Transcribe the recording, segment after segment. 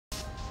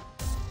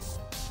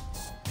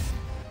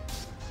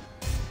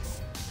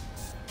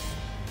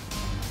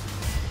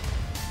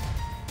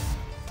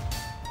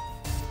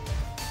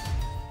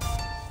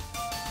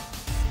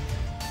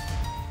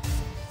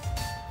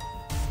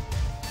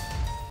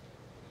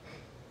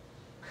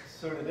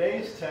So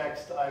today's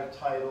text I've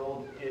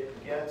titled,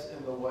 It Gets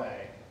in the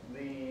Way.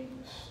 The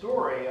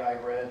story I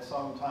read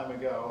some time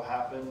ago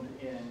happened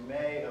in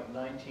May of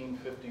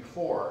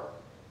 1954.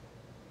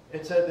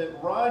 It said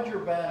that Roger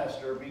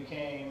Bannister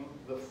became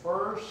the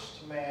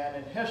first man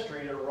in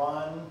history to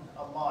run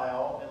a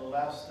mile in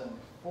less than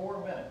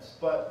 4 minutes.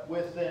 But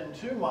within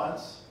 2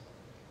 months,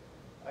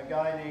 a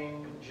guy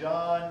named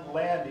John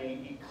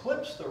Landy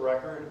eclipsed the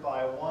record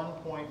by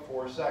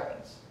 1.4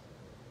 seconds.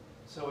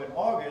 So in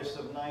August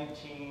of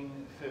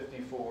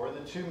 1954, the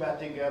two met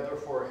together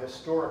for a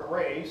historic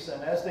race,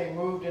 and as they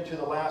moved into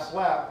the last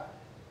lap,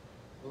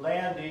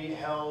 Landy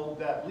held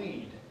that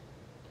lead.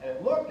 And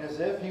it looked as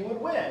if he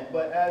would win,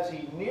 but as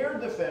he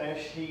neared the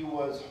finish, he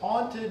was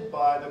haunted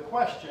by the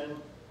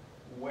question,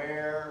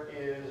 where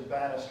is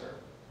Bannister?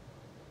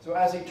 So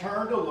as he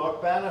turned to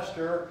look,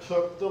 Bannister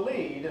took the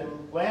lead,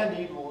 and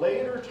Landy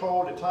later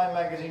told a Time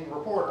magazine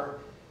reporter,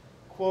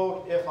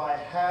 quote, "If I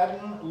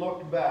hadn't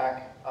looked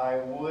back, I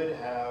would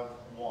have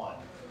won."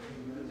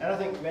 And I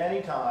think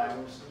many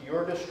times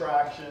your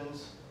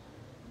distractions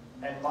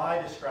and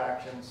my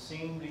distractions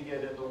seem to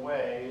get in the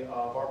way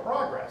of our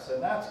progress.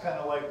 And that's kind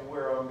of like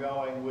where I'm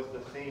going with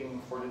the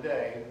theme for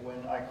today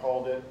when I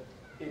called it,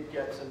 It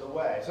Gets in the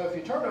Way. So if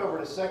you turn over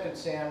to 2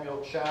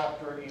 Samuel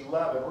chapter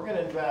 11, we're going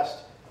to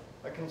invest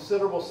a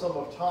considerable sum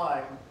of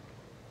time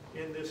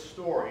in this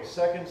story.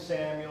 2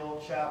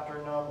 Samuel chapter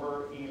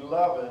number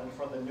 11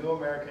 from the New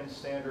American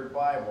Standard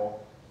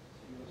Bible.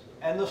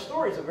 And the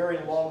story is a very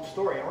long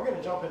story, and we're going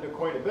to jump into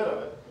quite a bit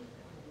of it.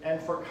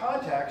 And for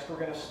context, we're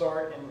going to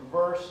start in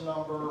verse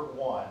number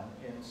 1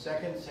 in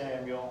 2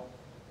 Samuel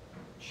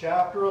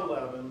chapter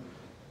 11,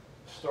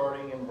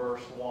 starting in verse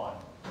 1.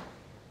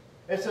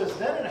 It says,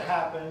 "Then it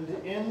happened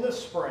in the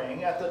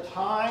spring, at the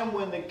time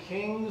when the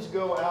kings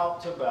go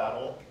out to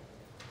battle,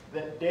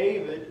 that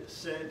David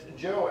sent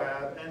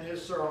Joab and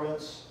his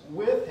servants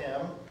with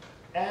him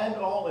and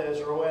all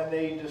Israel, and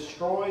they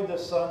destroyed the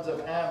sons of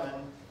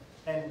Ammon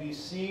and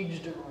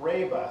besieged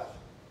Rabbah.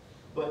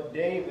 But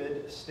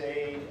David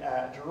stayed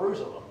at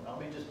Jerusalem." Now,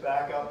 let me just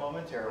back up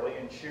momentarily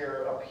and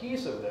share a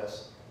piece of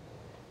this.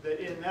 That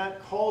in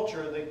that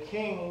culture, the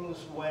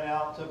kings went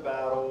out to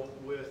battle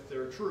with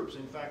their troops.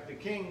 In fact, the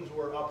kings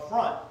were up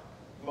front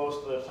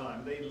most of the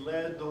time. They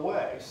led the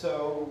way.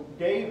 So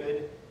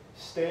David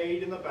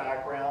stayed in the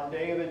background.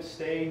 David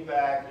stayed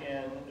back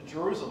in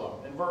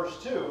Jerusalem. In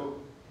verse 2,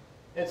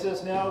 it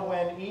says, "Now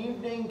when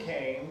evening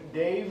came,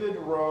 David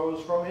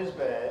rose from his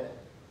bed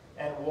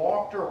and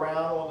walked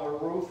around on the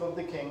roof of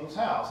the king's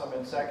house." I'm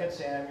in 2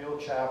 Samuel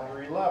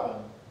chapter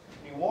 11.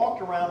 He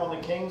walked around on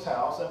the king's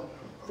house, and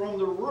from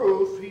the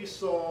roof he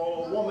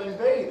saw a woman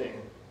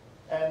bathing.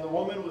 And the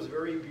woman was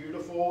very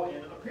beautiful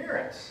in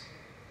appearance.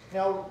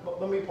 Now,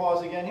 let me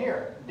pause again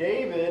here.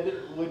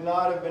 David would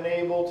not have been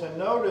able to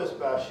notice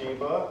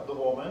Bathsheba, the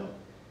woman,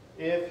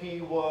 if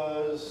he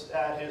was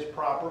at his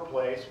proper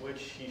place,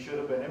 which he should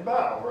have been in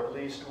battle, or at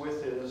least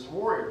with his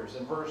warriors.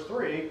 In verse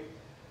 3,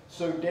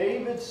 "So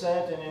David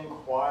sent and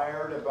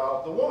inquired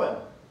about the woman.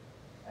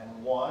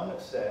 And one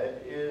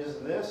said, 'Is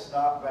this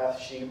not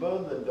Bathsheba,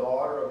 the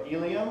daughter of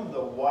Eliam, the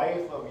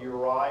wife of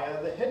Uriah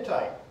the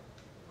Hittite?'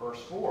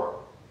 Verse 4,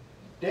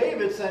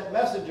 "David sent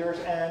messengers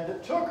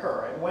and took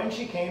her, and when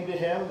she came to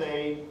him,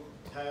 they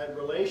had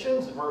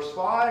relations." In verse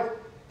 5,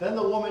 "Then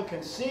the woman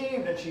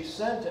conceived, and she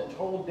sent and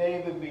told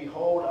David,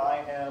 'Behold,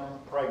 I am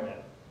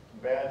pregnant.'"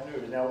 Bad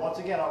news. Now, once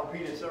again, I'll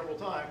repeat it several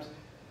times,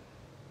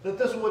 that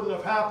this wouldn't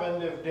have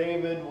happened if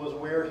David was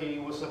where he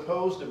was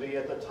supposed to be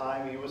at the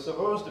time he was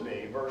supposed to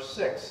be. Verse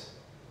 6,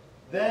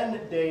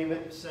 "Then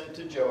David sent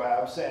to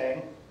Joab,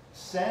 saying,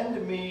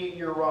 'Send me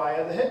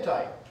Uriah the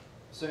Hittite.'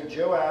 So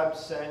Joab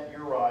sent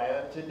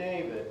Uriah to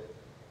David.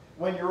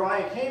 When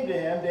Uriah came to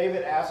him,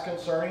 David asked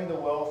concerning the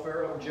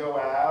welfare of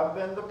Joab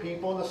and the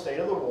people in the state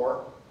of the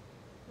war.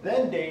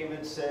 Then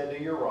David said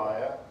to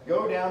Uriah,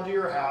 'Go down to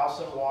your house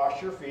and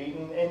wash your feet.'"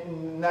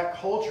 And that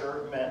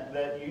culture meant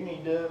that you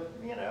need to,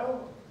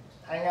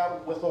 hang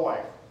out with the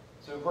wife.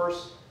 So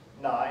verse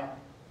 9,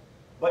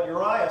 "But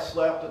Uriah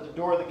slept at the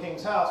door of the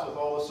king's house with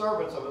all the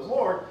servants of his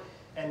lord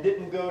and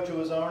didn't go to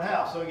his own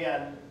house." So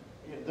again,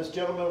 this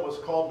gentleman was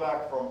called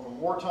back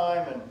from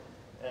wartime,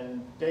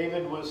 and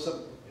David was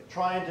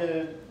trying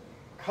to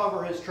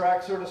cover his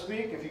tracks, so to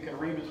speak, if you can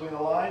read between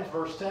the lines.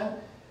 Verse 10,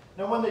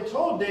 "Now when they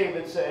told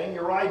David, saying,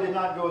 'Uriah did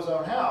not go to his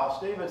own house,'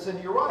 David said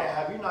to Uriah,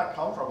 'Have you not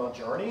come from a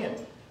journey?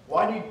 And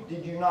why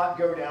did you not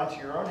go down to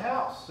your own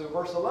house?' So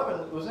verse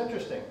 11 was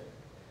interesting.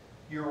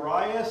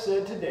 Uriah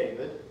said to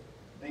David,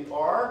 'The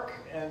ark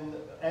and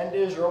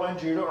Israel and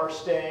Judah are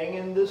staying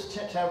in this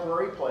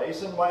temporary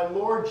place, and my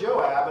lord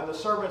Joab and the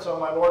servants of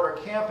my lord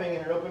are camping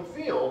in an open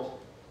field.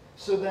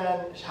 So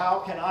then how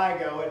can I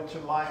go into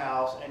my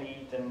house and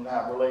eat and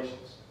have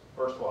relations?'"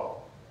 Verse 12.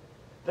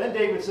 "Then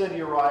David said to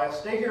Uriah,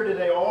 'Stay here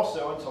today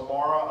also, and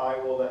tomorrow I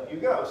will let you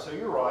go.'" So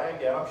Uriah,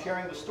 again, I'm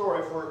sharing the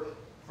story for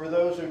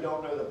those who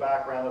don't know the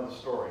background of the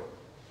story.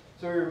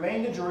 "So he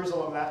remained in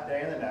Jerusalem that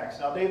day and the next.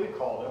 Now David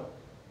called him,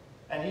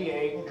 and he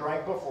ate and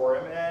drank before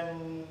him,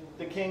 and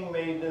the king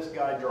made this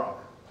guy drunk.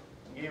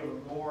 He gave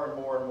him more and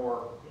more and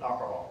more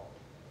alcohol.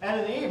 And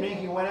in the evening,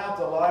 he went out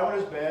to lie on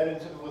his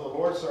bed with the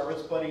Lord's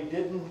servants, but he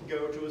didn't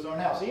go to his own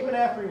house. Even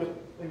after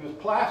he was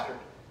plastered,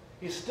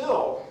 he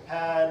still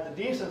had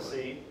the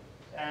decency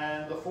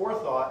and the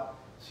forethought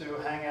to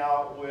hang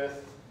out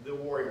with the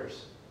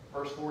warriors.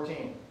 Verse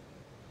 14.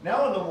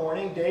 Now in the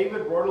morning,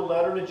 David wrote a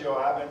letter to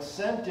Joab and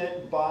sent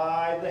it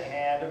by the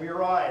hand of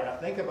Uriah. Now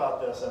think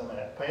about this a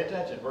minute. Pay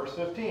attention. Verse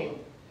 15.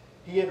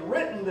 He had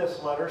written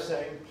this letter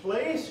saying,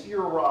 place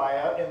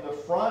Uriah in the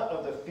front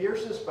of the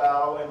fiercest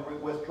battle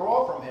and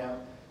withdraw from him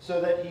so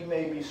that he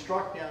may be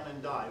struck down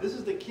and die. This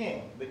is the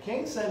king. The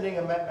king sending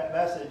a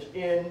message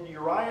in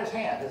Uriah's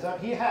hand.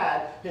 He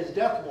had his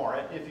death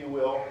warrant, if you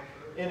will,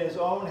 in his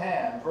own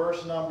hand.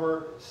 Verse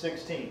number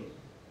 16.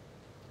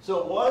 So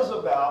it was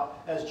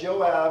about, as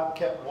Joab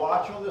kept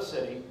watch on the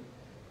city,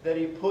 that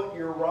he put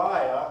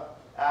Uriah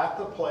at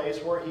the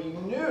place where he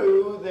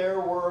knew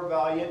there were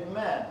valiant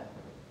men.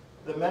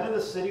 The men of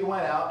the city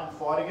went out and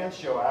fought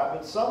against Joab,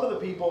 and some of the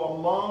people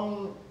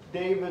among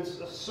David's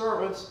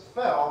servants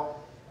fell,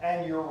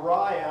 and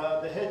Uriah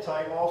the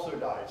Hittite also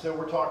died. So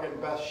we're talking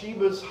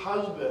Bathsheba's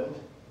husband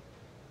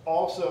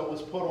also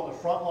was put on the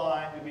front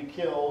line to be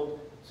killed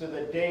so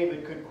that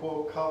David could,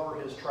 quote, cover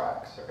his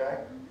tracks, okay?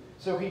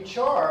 So he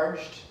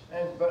charged,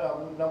 and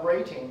number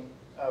 18,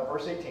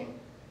 verse 18,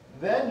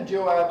 then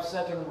Joab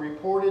sent and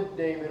reported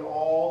David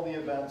all the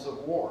events of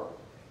war.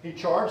 He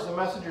charged the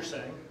messenger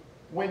saying,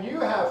 when you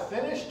have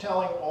finished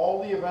telling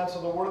all the events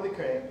of the word of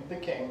the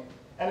king,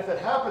 and if it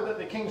happened that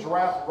the king's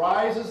wrath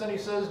rises and he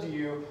says to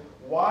you,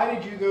 why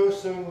did you go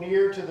so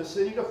near to the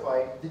city to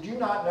fight? Did you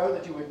not know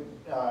that you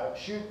would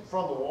shoot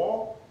from the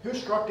wall? Who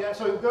struck down?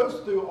 So he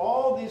goes through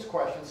all these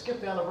questions.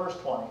 Skip down to verse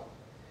 20.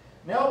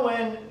 Now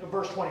when,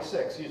 verse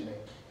 26, excuse me.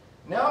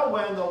 Now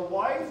when the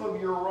wife of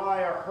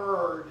Uriah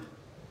heard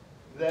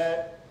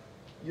that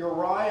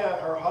Uriah,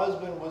 her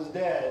husband, was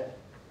dead,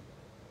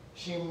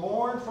 she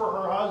mourned for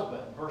her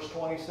husband. Verse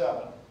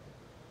 27.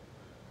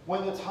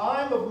 When the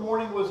time of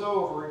mourning was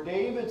over,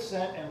 David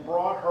sent and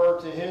brought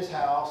her to his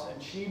house,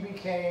 and she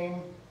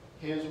became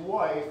his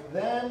wife,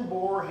 then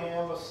bore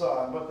him a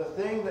son. But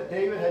the thing that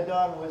David had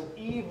done was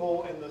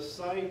evil in the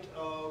sight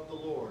of the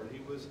Lord.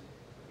 He was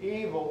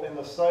evil in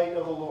the sight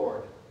of the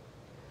Lord.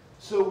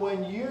 So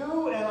when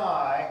you and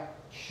I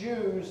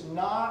choose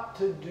not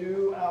to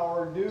do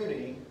our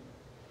duty,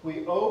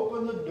 we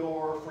open the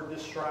door for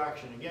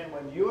distraction. Again,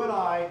 when you and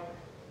I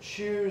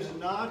choose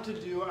not to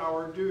do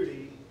our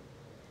duty,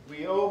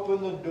 we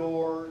open the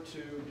door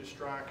to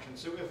distraction.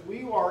 So if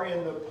we are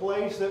in the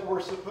place that we're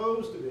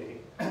supposed to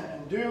be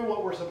and do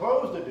what we're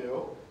supposed to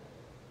do,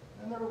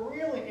 then there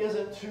really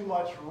isn't too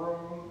much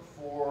room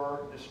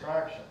for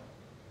distraction.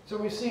 So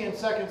we see in 2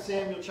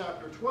 Samuel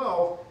chapter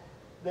 12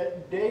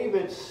 that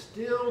David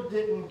still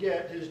didn't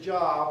get his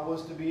job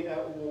was to be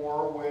at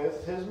war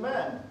with his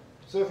men.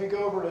 So if you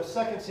go over to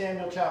 2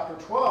 Samuel chapter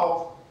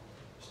 12,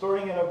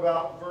 starting in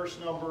about verse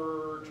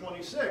number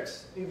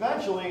 26,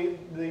 eventually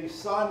the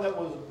son that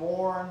was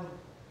born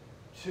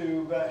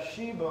to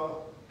Bathsheba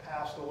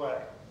passed away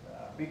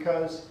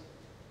because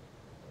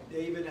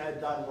David had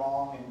done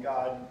wrong and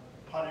God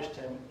punished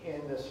him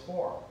in this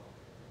form.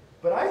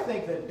 But I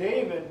think that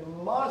David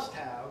must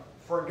have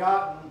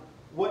forgotten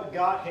what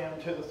got him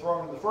to the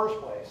throne in the first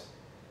place.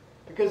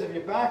 Because if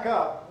you back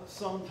up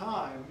some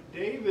time,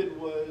 David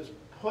was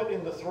put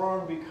in the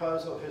throne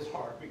because of his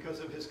heart, because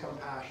of his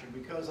compassion,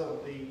 because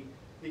of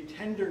the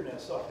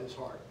tenderness of his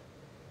heart.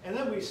 And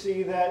then we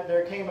see that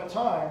there came a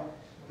time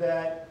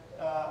that,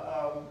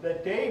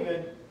 that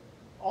David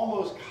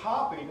almost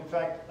copied, in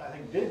fact, I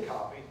think did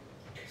copy,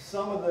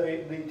 some of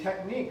the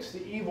techniques,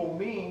 the evil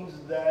means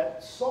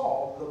that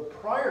Saul, the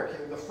prior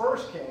king, the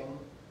first king,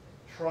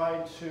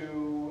 tried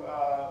to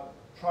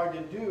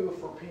do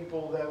for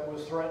people that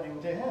was threatening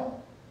to him.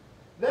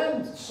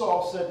 Then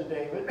Saul said to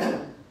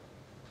David,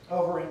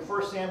 over in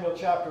 1 Samuel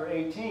chapter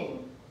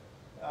 18,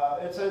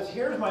 it says,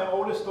 here's my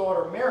oldest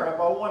daughter Merab,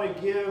 I want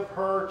to give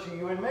her to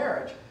you in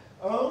marriage.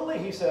 Only,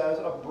 he says,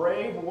 a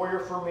brave warrior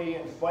for me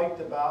and fight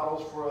the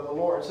battles for the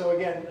Lord. So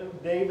again,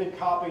 David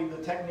copied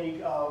the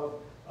technique of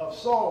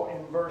Saul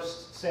in 1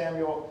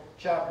 Samuel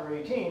chapter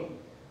 18.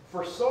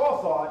 For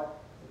Saul thought,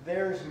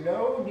 there's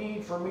no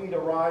need for me to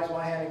rise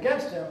my hand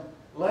against him.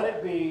 Let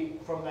it be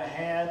from the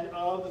hand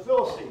of the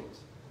Philistines.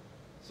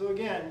 So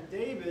again,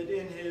 David,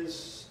 in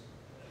his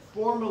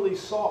formerly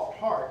soft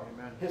heart,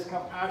 amen, his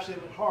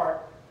compassionate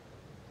heart,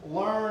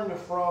 learned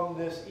from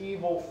this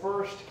evil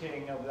first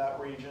king of that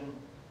region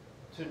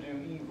to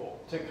do evil,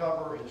 to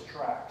cover his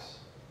tracks.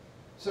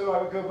 So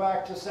I would go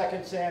back to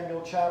 2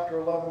 Samuel chapter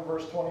 11,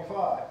 verse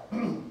 25.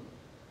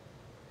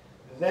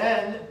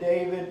 Then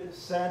David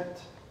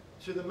sent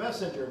to the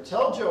messenger,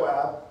 tell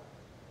Joab,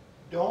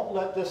 don't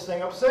let this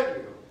thing upset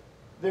you.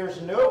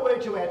 There's no way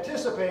to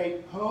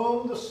anticipate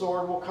whom the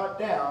sword will cut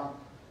down.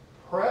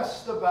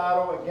 Press the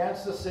battle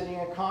against the city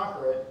and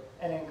conquer it,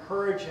 and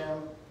encourage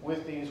him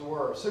with these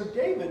words. So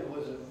David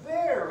was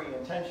very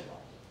intentional.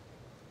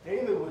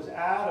 David was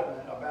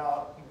adamant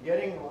about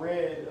getting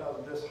rid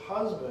of this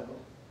husband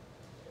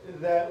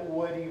that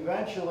would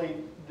eventually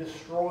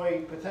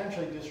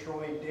potentially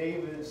destroy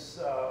David's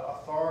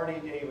authority,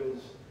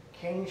 David's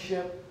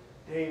kingship,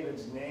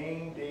 David's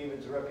name,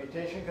 David's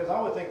reputation, because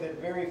I would think that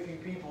very few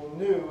people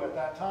knew at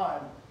that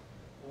time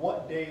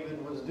what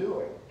David was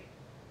doing.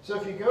 So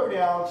if you go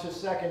down to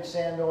 2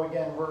 Samuel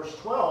again, verse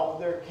 12,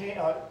 there came,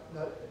 2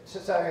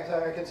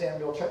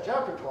 Samuel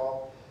chapter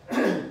 12,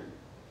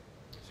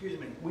 excuse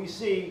me, we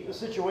see a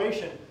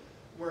situation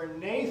where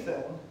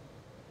Nathan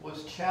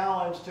was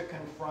challenged to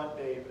confront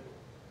David.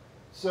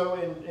 So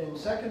in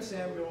 2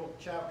 Samuel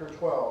chapter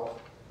 12,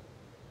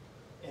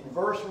 in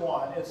verse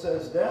 1, it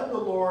says, "Then the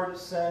Lord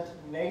sent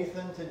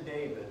Nathan to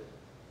David,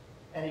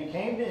 and he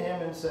came to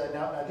him and said,"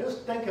 now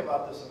just think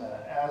about this a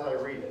minute as I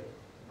read it.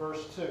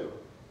 Verse 2.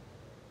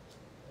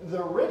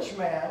 "The rich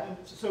man,"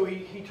 so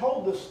he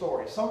told this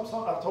story.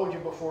 I've told you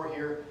before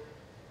here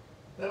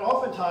that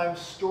oftentimes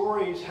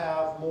stories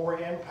have more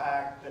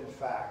impact than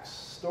facts.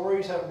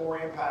 Stories have more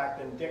impact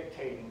than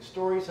dictating.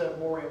 Stories have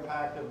more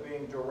impact of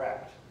being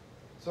direct.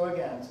 So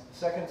again,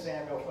 2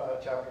 Samuel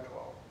chapter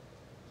 12.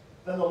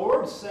 "Then the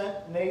Lord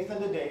sent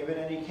Nathan to David,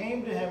 and he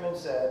came to him and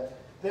said,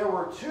 'There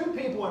were two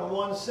people in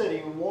one city,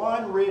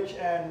 one rich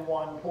and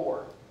one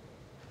poor.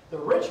 The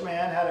rich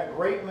man had a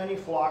great many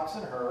flocks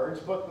and herds,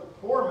 but the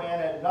poor man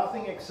had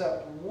nothing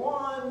except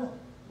one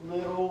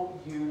little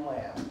ewe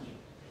lamb,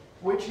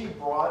 which he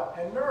brought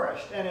and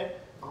nourished. And it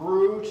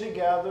grew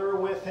together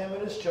with him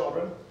and his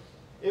children.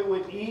 It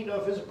would eat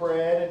of his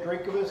bread and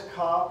drink of his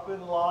cup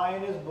and lie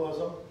in his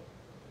bosom.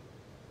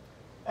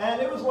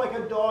 And it was like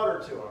a daughter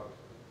to him.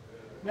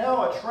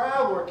 Now a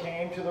traveler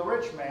came to the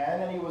rich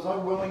man, and he was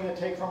unwilling to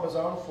take from his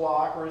own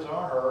flock or his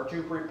own herd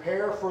to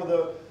prepare for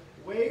the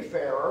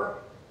wayfarer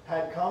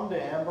had come to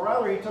him, but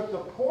rather he took the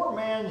poor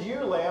man's ewe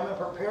lamb and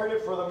prepared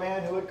it for the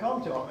man who had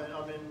come to him.'" And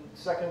I'm in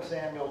 2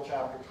 Samuel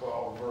chapter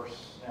 12,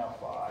 verse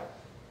 5.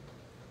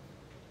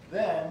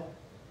 "Then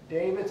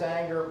David's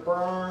anger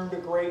burned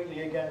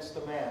greatly against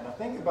the man." Now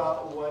think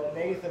about what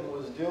Nathan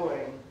was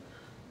doing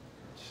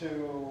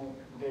to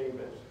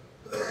David.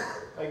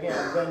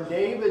 Again, "Then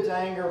David's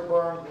anger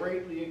burned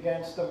greatly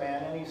against the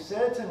man, and he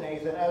said to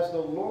Nathan, 'As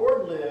the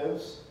Lord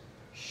lives,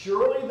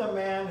 surely the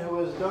man who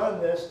has done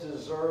this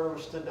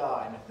deserves to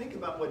die.'" Now think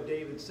about what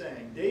David's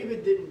saying.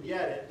 David didn't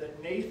get it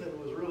that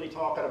Nathan was really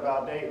talking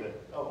about David,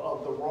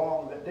 of the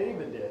wrong that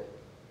David did,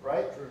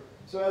 right? True.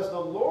 "So as the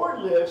Lord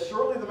lives,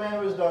 surely the man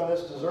who has done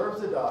this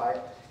deserves to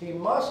die. He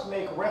must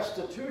make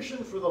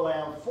restitution for the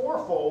lamb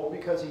fourfold,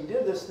 because he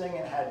did this thing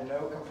and had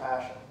no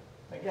compassion."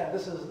 Again,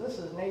 this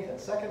is Nathan,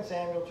 2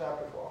 Samuel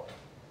chapter 12.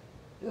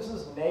 This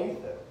is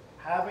Nathan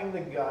having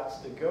the guts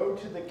to go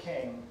to the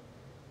king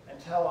and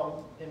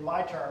tell him, in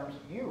my terms,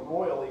 "You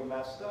royally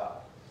messed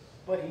up."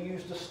 But he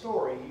used a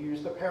story. He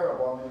used a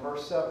parable. I'm in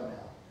verse 7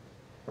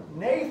 now.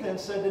 "Nathan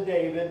said to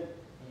David,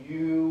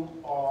 'You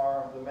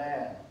are the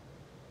man.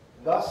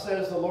 Thus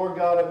says the Lord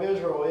God of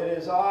Israel, it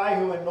is I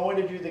who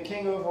anointed you the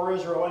king over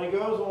Israel.'" And he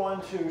goes on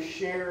to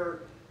share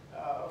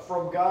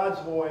from God's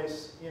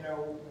voice,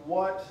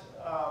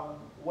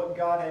 what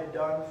God had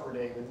done for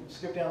David.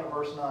 Skip down to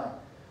verse 9.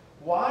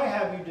 "Why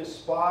have you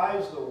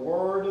despised the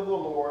word of the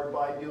Lord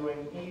by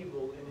doing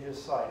evil in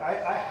his sight?"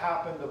 I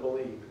happen to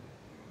believe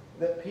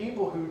that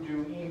people who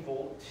do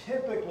evil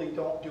typically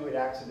don't do it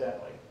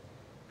accidentally.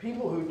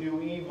 People who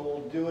do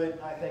evil do it,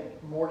 I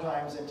think, more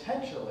times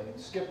intentionally.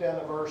 Skip down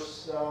to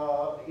verse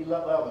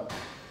 11.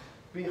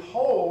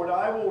 "Behold,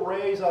 I will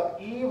raise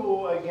up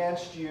evil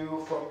against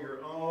you from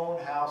your own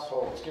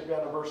household." Skip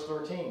down to verse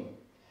 13.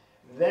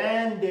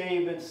 "Then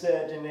David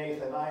said to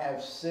Nathan, I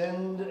have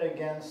sinned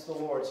against the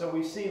Lord." So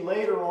we see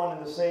later on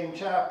in the same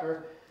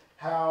chapter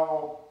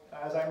how,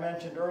 as I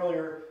mentioned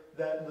earlier,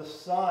 that the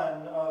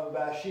son of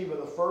Bathsheba,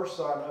 the first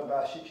son of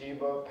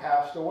Bathsheba,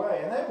 passed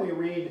away. And then we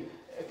read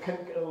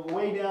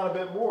way down a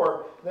bit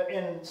more that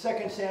in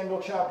 2 Samuel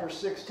chapter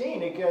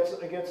 16, it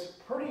gets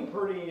pretty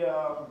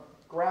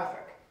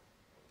graphic.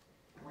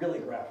 Really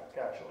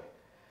graphic, actually.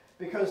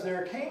 Because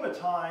there came a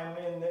time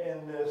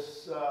in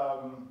this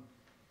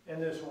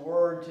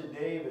word to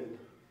David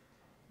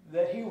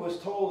that he was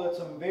told that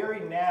some very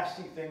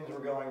nasty things were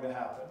going to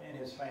happen in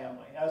his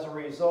family as a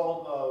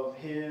result of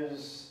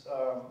his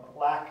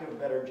lack of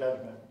better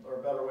judgment, or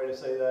a better way to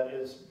say that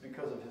is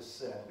because of his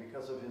sin,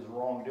 because of his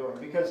wrongdoing.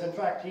 Because in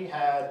fact he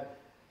had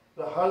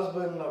the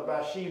husband of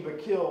Bathsheba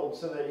killed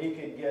so that he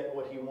could get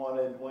what he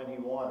wanted when he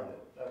wanted it.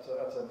 That's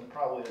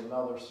probably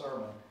another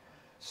sermon.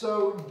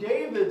 So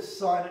David's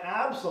son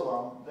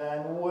Absalom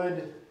then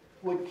would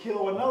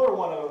kill another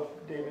one of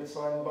David's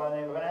sons by the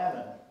name of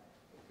Ammon.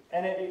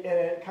 And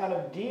it kind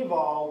of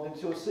devolved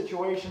into a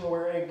situation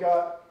where it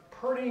got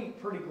pretty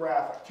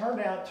graphic. Turn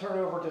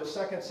over to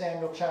 2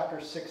 Samuel chapter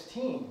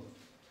 16,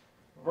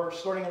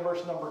 starting in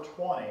verse number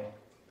 20.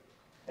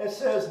 It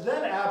says,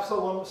 "Then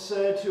Absalom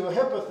said to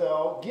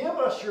Ahithophel, 'Give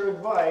us your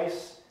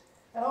advice.'"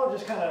 And I'll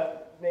just kind of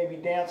maybe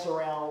dance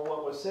around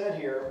what was said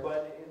here,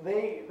 but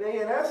they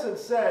in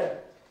essence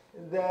said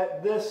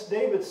that this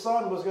David's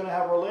son was going to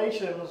have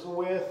relations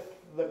with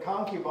the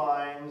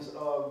concubines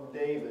of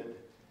David,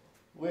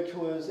 which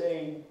was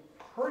a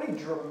pretty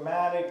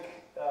dramatic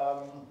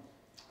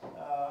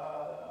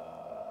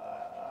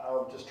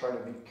I'll just try to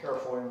be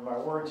careful in my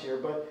words here,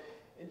 but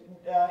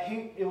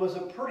it was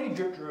a pretty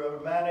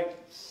dramatic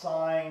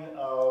sign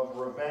of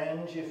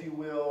revenge, if you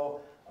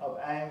will, of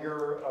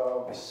anger,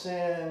 of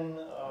sin,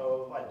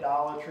 of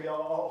idolatry, a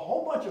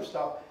whole bunch of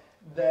stuff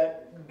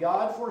that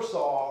God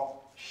foresaw,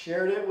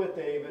 shared it with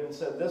David, and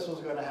said this was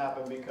going to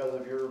happen because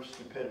of your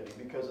stupidity,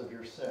 because of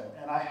your sin.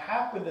 And I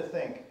happen to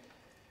think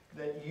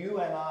that you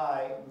and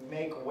I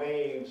make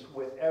waves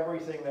with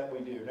everything that we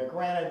do. Now,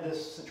 granted,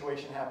 this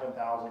situation happened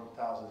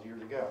thousands of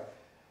years ago.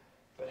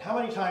 But how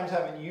many times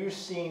haven't you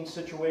seen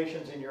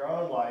situations in your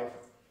own life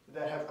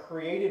that have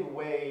created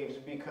waves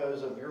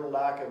because of your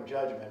lack of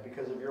judgment,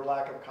 because of your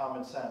lack of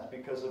common sense,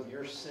 because of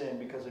your sin,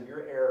 because of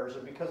your errors,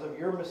 or because of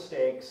your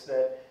mistakes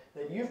that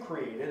you've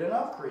created and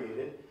I've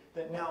created,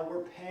 that now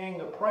we're paying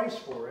the price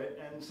for it,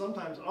 and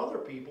sometimes other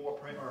people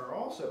are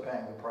also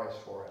paying the price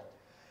for it.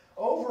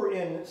 Over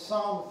in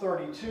Psalm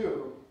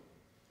 32,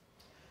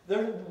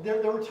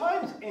 there were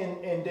times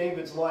in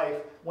David's life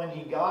when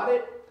he got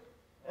it.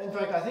 In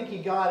fact, I think he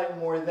got it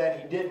more than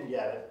he didn't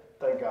get it,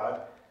 thank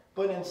God.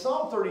 But in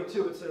Psalm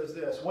 32 it says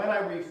this, "When I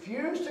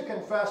refused to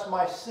confess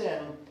my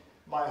sin,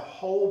 my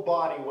whole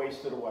body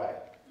wasted away.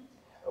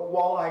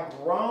 While I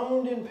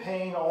groaned in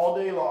pain all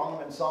day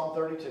long," in Psalm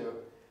 32,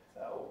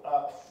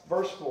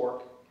 verse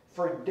 4,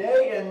 "For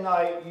day and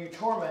night you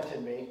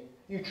tormented me.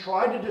 You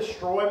tried to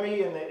destroy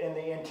me in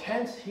the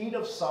intense heat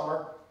of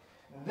summer.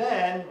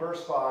 Then,"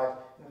 verse 5,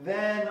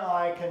 "then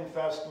I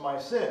confessed my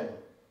sin."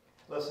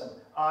 Listen,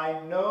 "I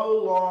no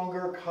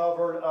longer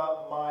covered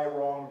up my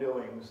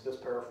wrongdoings," this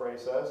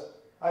paraphrase says.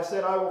 "I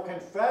said, I will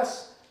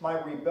confess my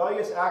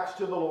rebellious acts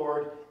to the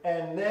Lord,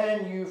 and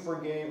then you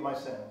forgave my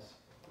sins."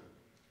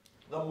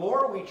 The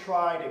more we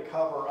try to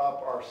cover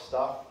up our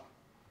stuff,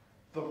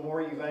 the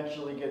more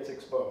eventually gets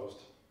exposed.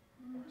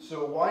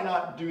 So why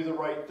not do the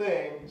right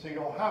thing so you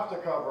don't have to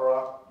cover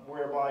up,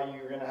 whereby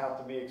you're going to have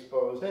to be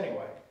exposed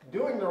anyway.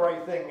 Doing the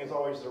right thing is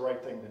always the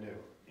right thing to do,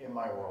 in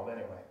my world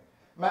anyway.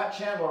 Matt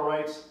Chandler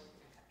writes,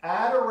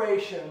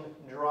 "Adoration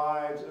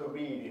drives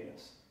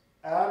obedience."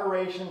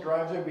 Adoration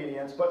drives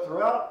obedience, but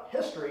throughout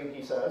history,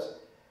 he says,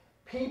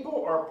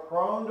 people are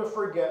prone to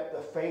forget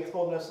the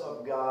faithfulness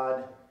of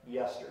God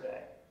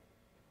yesterday.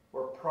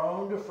 We're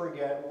prone to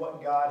forget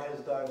what God has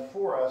done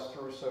for us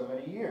through so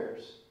many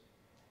years.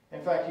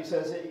 In fact, he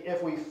says,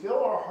 if we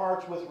fill our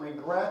hearts with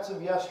regrets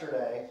of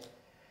yesterday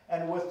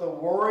and with the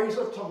worries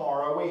of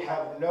tomorrow, we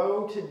have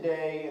no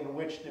today in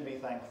which to be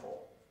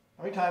thankful.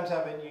 How many times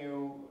haven't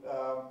you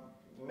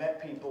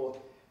met people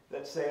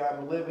that say,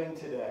 "I'm living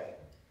today"?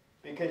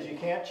 Because you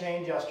can't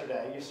change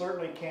yesterday. You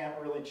certainly can't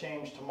really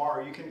change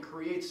tomorrow. You can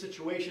create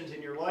situations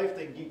in your life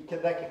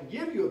that can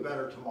give you a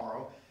better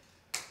tomorrow,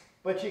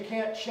 but you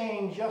can't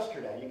change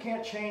yesterday. You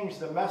can't change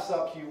the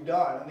mess-ups you've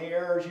done and the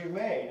errors you've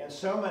made. And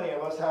so many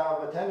of us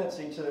have a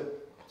tendency to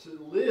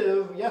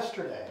live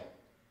yesterday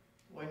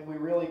when we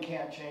really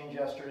can't change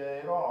yesterday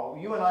at all.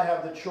 You and I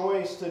have the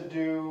choice to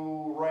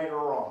do right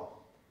or wrong.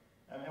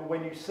 And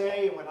when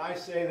I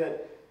say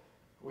that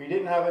we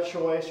didn't have a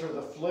choice, or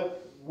the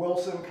Flip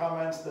Wilson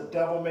comments, "the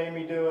devil made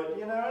me do it,"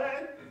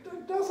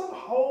 it doesn't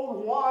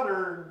hold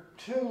water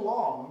too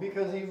long,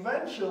 because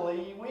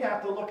eventually we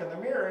have to look in the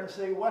mirror and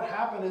say, what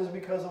happened is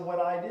because of what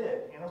I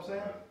did. You know what I'm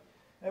saying?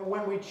 And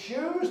when we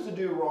choose to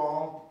do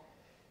wrong,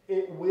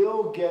 it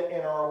will get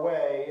in our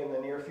way in the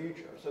near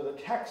future. So the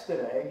text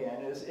today,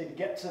 again, is it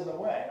gets in the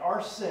way.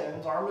 Our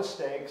sins, our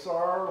mistakes,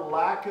 our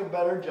lack of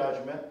better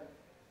judgment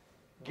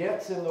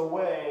gets in the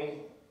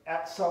way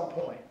at some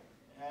point.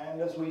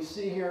 And as we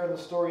see here in the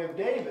story of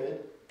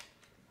David,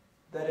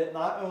 that it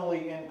not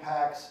only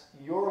impacts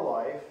your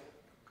life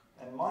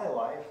and my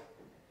life,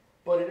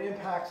 but it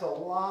impacts a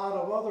lot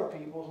of other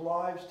people's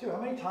lives too. How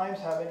many times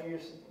haven't you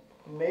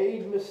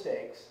made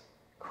mistakes,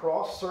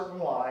 crossed certain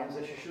lines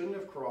that you shouldn't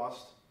have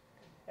crossed,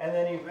 and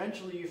then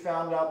eventually you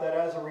found out that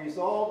as a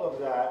result of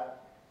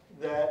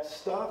that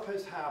stuff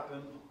has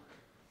happened,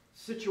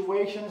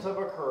 situations have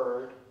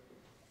occurred,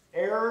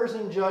 errors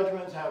and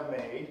judgments have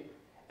made,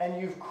 and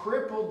you've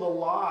crippled the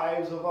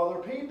lives of other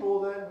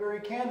people that, very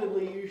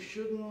candidly, you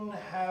shouldn't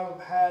have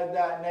had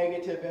that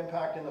negative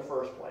impact in the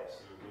first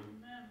place.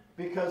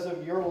 Because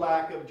of your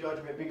lack of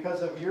judgment,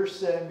 because of your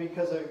sin,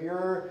 because of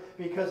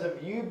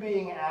you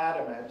being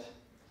adamant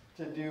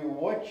to do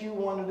what you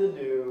wanted to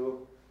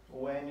do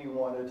when you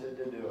wanted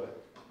to do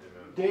it.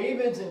 Amen.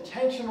 David's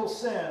intentional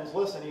sins,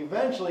 listen,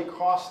 eventually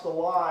cost the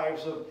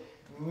lives of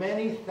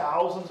many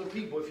thousands of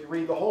people. If you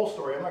read the whole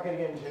story, I'm not going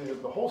to get into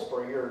the whole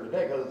story here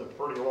today because it's a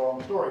pretty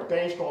long story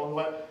based on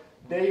what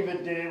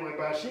David did with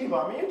Bathsheba.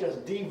 I mean, it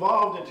just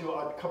devolved into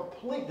a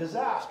complete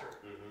disaster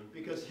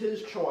because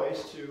his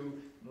choice to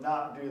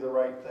not do the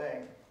right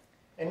thing.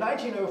 In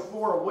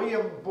 1904,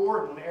 William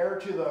Borden, heir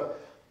to the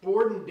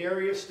Borden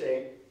dairy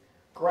estate,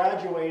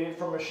 graduated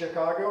from a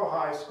Chicago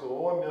high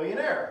school, a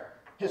millionaire.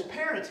 His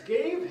parents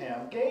gave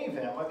him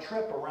a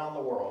trip around the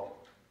world.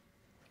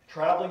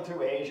 Traveling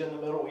through Asia and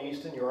the Middle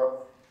East and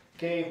Europe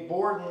gave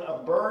Borden a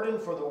burden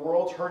for the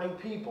world's hurting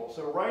people.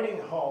 So writing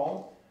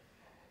home,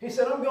 He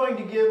said, I'm going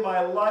to give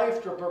my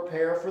life to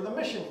prepare for the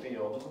mission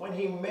field. And when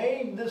he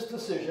made this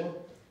decision,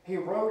 he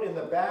wrote in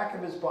the back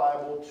of his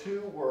Bible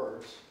 2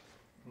 words,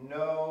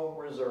 no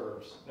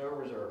reserves, no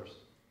reserves.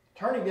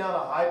 Turning down a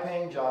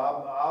high-paying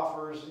job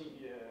offers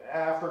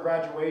after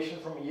graduation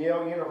from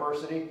Yale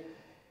University,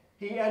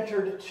 he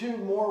entered 2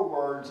 more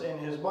words in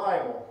his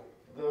Bible.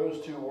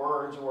 Those 2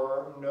 words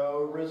were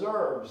no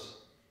reserves.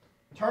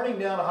 Turning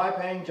down a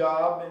high-paying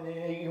job, and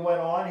he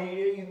went on,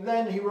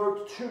 then he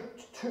wrote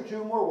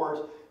two more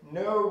words,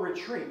 no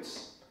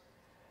retreats.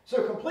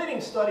 So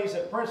completing studies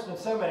at Princeton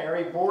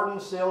Seminary, Borden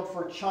sailed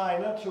for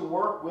China to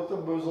work with the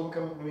Muslim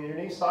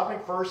community, stopping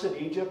first in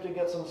Egypt to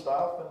get some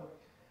stuff. And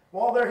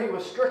while there, he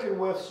was stricken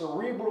with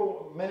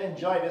cerebral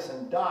meningitis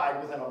and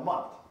died within a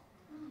month.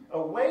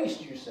 A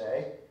waste, you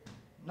say?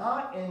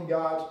 Not in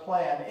God's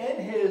plan.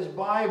 In his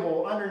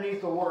Bible,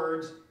 underneath the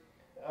words,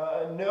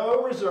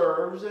 no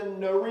reserves and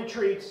no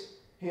retreats,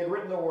 he had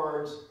written the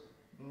words,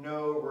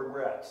 no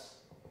regrets.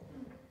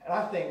 And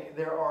I think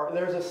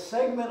there's a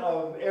segment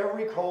of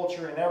every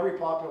culture and every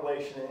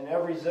population and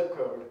every zip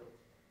code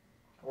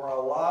where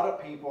a lot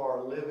of people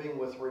are living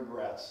with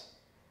regrets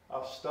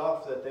of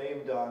stuff that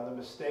they've done, the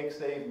mistakes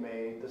they've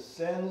made, the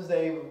sins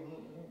they've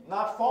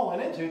not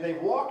fallen into,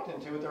 they've walked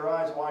into with their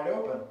eyes wide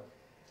open.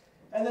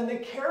 And then they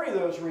carry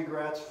those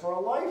regrets for a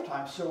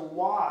lifetime. So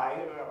why,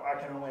 I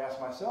can only ask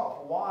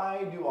myself,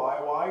 why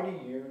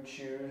do you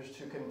choose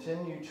to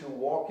continue to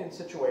walk in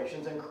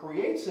situations and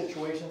create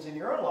situations in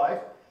your own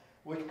life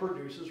which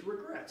produces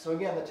regret? So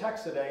again, the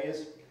text today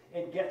is,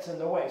 it gets in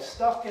the way.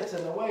 Stuff gets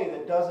in the way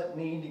that doesn't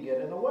need to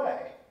get in the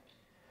way.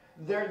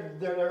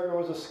 There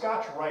was a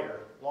Scotch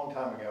writer a long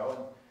time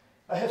ago,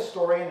 a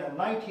historian in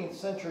the 19th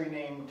century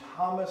named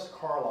Thomas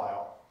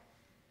Carlyle.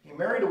 He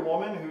married a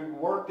woman who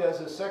worked as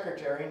his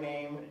secretary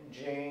named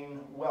Jane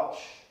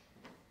Welsh.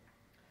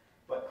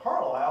 But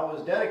Carlyle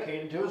was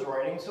dedicated to his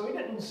writing, so he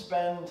didn't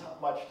spend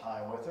much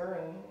time with her,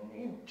 and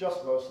he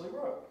just mostly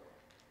wrote.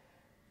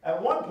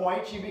 At one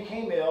point, she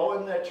became ill,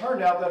 and it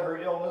turned out that her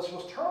illness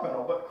was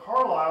terminal, but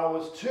Carlyle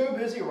was too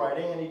busy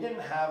writing, and he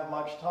didn't have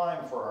much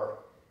time for her.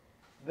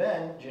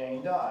 Then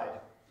Jane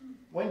died.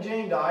 When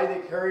Jane died,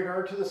 they carried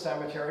her to the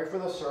cemetery for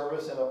the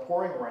service in a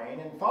pouring rain,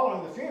 and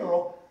following the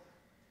funeral,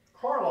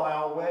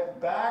 Carlyle went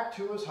back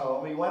to his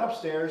home. He went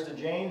upstairs to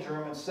Jane's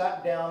room and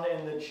sat down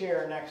in the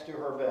chair next to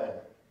her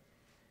bed.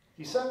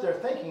 He sat there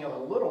thinking of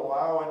a little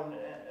while and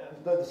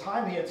the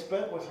time he had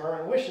spent with her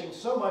and wishing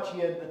so much he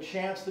had the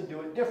chance to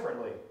do it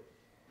differently.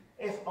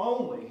 If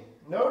only,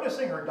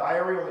 noticing her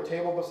diary on the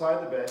table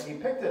beside the bed, he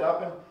picked it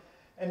up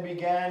and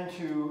began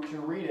to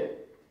read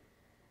it.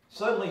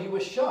 Suddenly he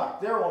was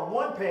shocked. There on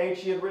one page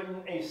she had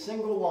written a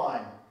single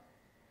line.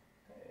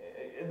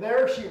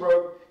 There she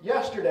wrote,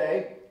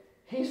 yesterday,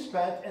 he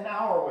spent an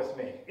hour with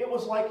me. It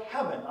was like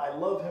heaven. I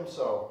love him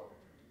so.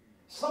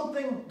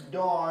 Something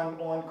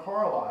dawned on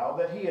Carlyle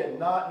that he had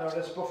not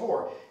noticed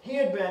before. He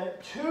had been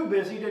too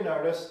busy to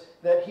notice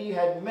that he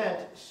had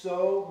meant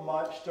so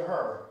much to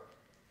her.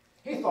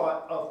 He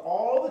thought of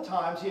all the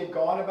times he had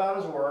gone about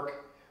his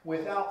work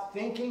without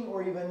thinking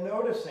or even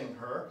noticing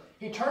her.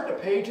 He turned a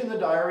page in the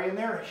diary, and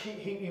there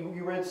he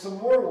read some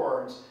more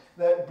words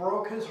that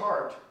broke his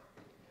heart.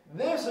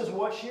 This is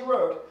what she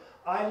wrote.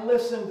 I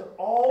listened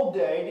all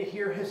day to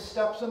hear his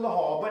steps in the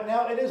hall, but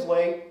now it is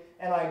late,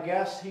 and I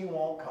guess he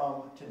won't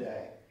come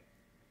today.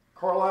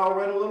 Carlyle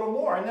read a little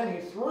more, and then he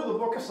threw the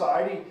book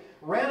aside. He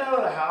ran out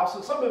of the house,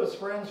 and some of his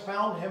friends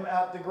found him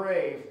at the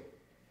grave.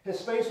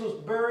 His face was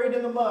buried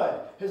in the mud,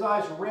 his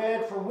eyes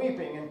red from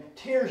weeping, and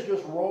tears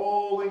just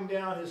rolling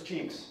down his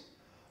cheeks.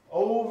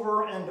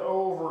 Over and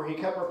over, he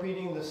kept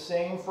repeating the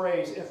same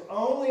phrase, if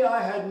only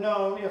I had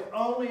known, if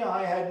only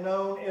I had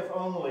known, if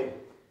only.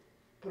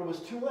 But it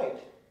was too late.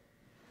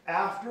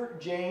 After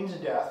Jane's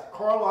death,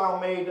 Carlyle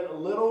made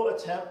little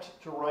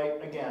attempt to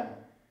write again.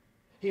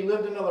 He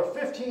lived another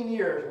 15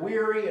 years,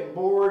 weary and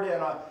bored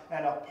and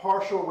a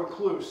partial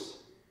recluse.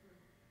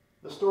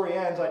 The story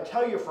ends, I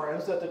tell you,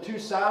 friends, that the 2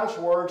 saddest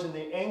words in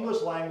the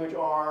English language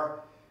are,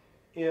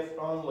 if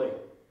only.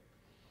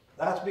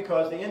 That's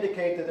because they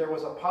indicate that there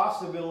was a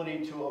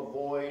possibility to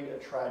avoid a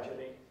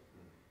tragedy.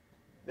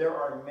 There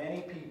are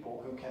many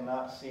people who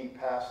cannot see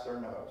past their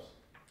nose.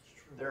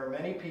 There are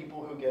many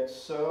people who get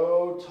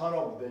so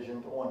tunnel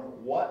visioned on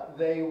what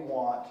they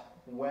want,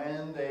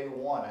 when they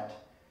want it,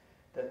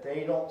 that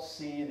they don't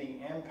see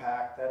the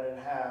impact that it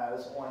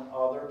has on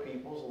other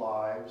people's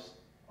lives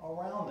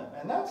around them.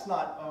 And that's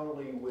not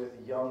only with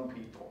young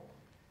people.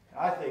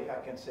 I think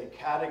I can say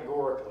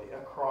categorically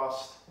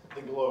across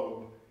the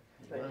globe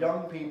that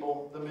young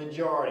people, the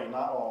majority,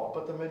 not all,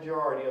 but the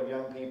majority of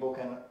young people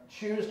can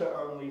choose to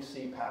only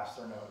see past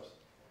their nose.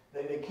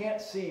 They can't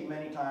see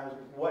many times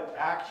what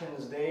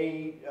actions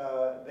they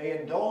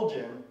indulge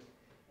in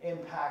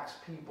impacts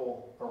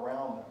people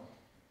around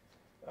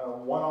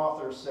them. One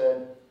author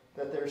said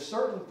that there's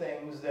certain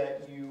things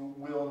that you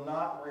will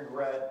not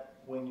regret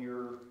when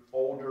you're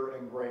older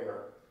and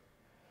grayer.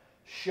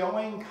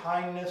 Showing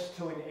kindness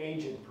to an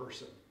aged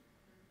person.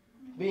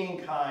 Being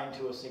kind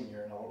to a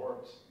senior, in other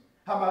words.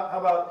 How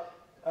about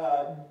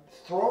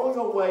throwing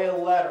away a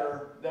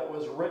letter that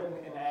was written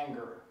in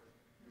anger.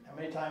 How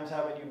many times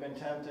haven't you been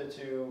tempted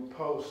to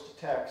post,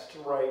 text,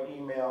 write,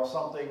 email,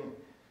 something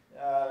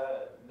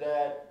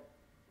that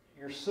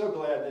you're so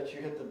glad that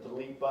you hit the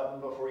delete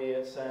button before you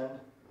hit send,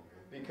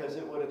 because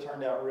it would have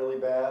turned out really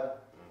bad?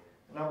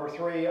 Number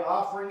 3,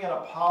 offering an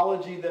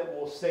apology that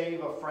will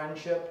save a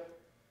friendship.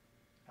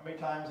 How many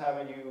times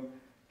haven't you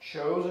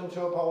chosen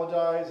to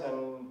apologize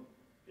and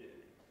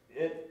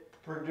it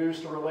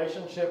produced a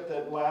relationship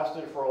that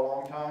lasted for a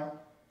long time?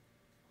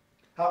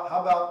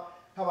 How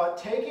about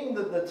taking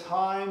the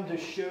time to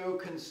show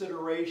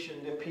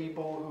consideration to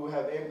people who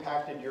have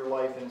impacted your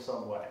life in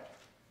some way?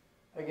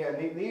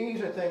 Again,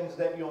 these are things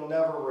that you'll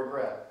never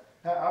regret.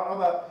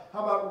 How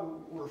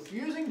about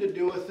refusing to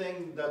do a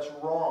thing that's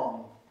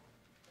wrong,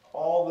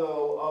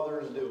 although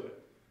others do it?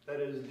 That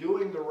is,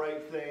 doing the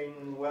right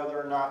thing whether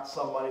or not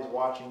somebody's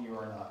watching you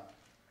or not.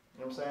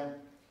 You know what I'm saying?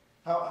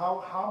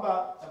 How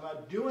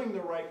about doing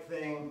the right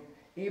thing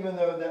even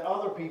though that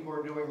other people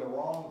are doing the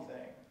wrong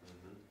thing?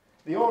 Mm-hmm.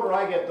 The older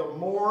I get, the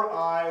more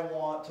I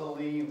want to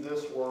leave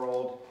this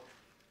world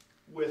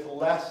with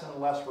less and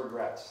less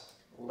regrets.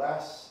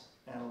 Less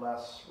and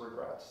less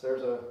regrets.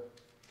 There's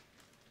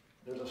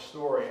a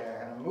story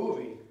and a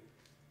movie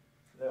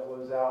that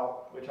was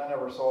out, which I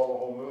never saw the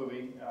whole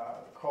movie,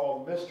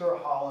 called Mr.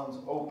 Holland's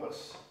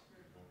Opus.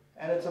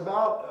 And it's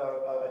about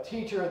a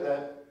teacher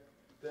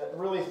that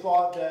really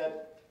thought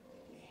that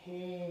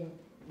he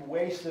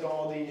wasted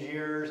all these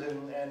years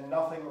and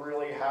nothing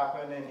really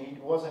happened, and he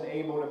wasn't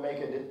able to make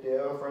a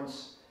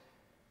difference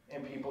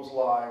in people's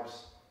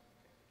lives.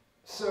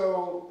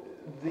 So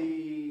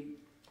the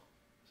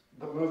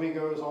movie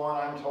goes on,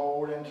 I'm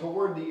told, and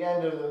toward the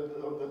end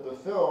of the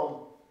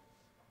film,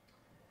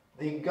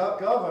 the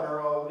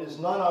governor is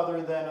none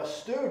other than a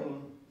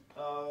student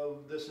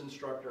of this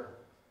instructor.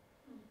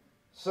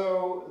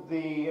 So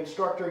the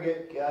instructor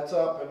gets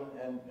up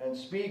and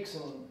speaks,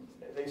 and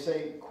they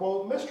say,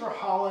 quote, "Mr.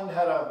 Holland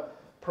had a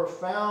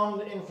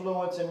profound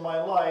influence in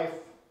my life,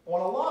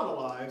 on a lot of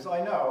lives,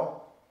 I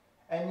know,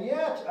 and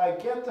yet I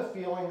get the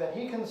feeling that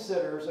he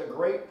considers a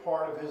great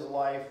part of his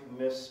life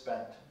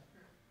misspent.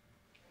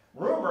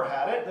 Rumor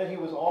had it that he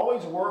was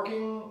always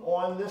working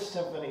on this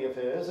symphony of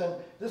his, and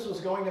this was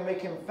going to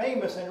make him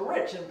famous and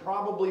rich, and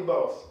probably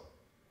both.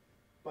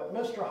 But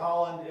Mr.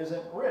 Holland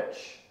isn't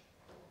rich,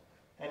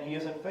 and he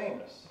isn't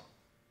famous.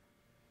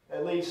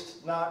 At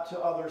least not to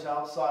others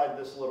outside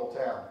this little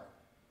town.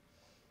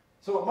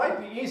 So it might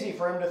be easy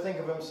for him to think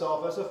of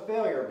himself as a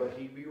failure, but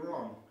he'd be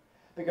wrong.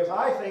 Because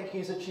I think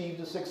he's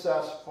achieved a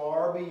success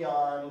far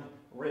beyond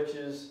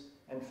riches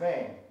and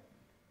fame."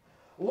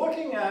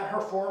 Looking at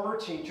her former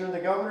teacher, the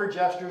governor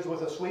gestures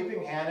with a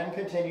sweeping hand and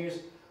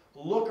continues,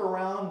 "Look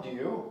around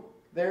you.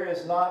 There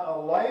is not a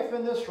life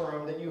in this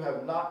room that you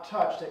have not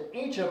touched, and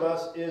each of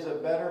us is a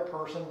better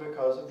person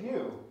because of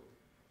you.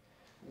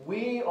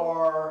 We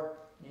are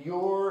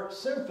your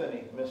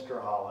symphony,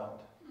 Mr. Holland.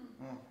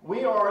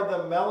 We are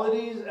the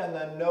melodies and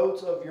the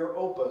notes of your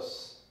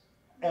opus,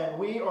 and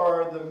we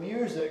are the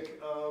music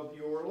of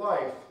your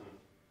life."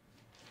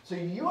 So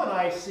you and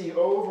I see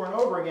over and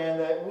over again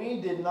that we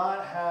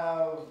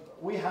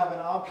have an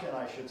option,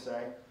 I should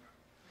say,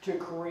 to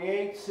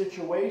create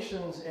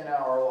situations in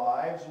our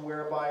lives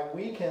whereby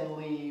we can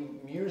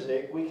leave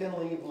music, we can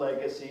leave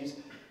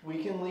legacies,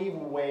 we can leave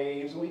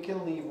waves, we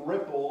can leave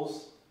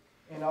ripples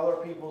in other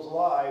people's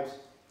lives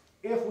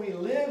if we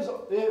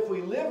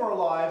live our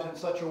lives in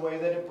such a way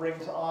that it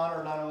brings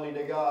honor not only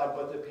to God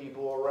but the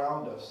people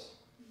around us.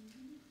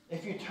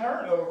 If you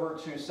turn over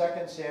to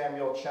 2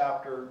 Samuel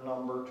chapter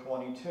number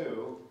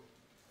 22,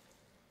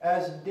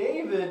 as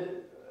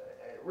David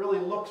really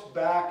looks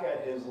back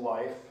at his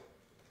life,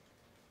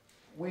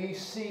 we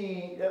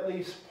see at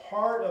least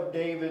part of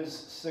David's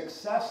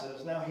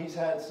successes. Now, he's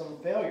had some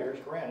failures,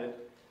 granted,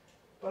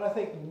 but I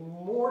think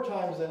more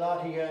times than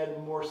not he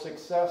had more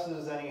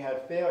successes than he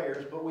had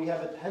failures, but we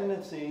have a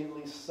tendency, at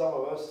least some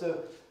of us,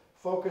 to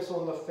focus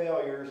on the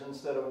failures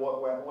instead of what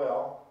went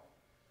well.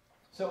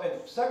 So in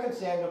 2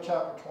 Samuel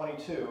chapter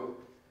 22,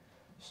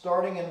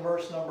 starting in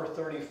verse number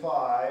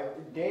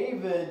 35,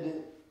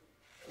 David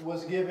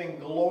was giving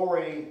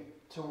glory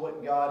to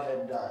what God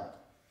had done.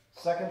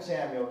 2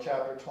 Samuel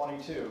chapter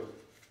 22,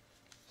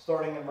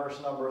 starting in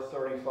verse number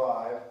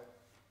 35.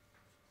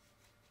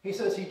 He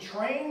says, "He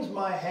trains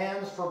my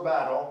hands for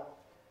battle.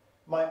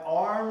 My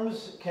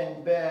arms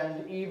can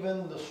bend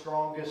even the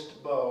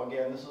strongest bow."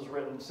 Again, this was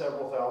written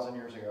several thousand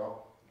years ago.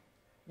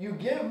 "You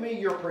give me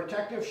your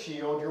protective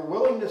shield. Your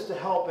willingness to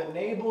help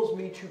enables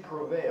me to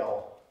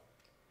prevail.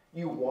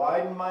 You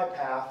widen my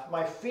path.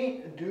 My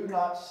feet do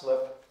not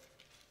slip.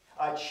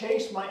 I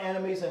chase my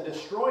enemies and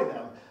destroy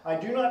them. I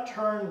do not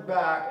turn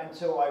back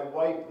until I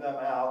wipe them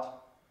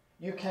out.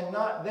 They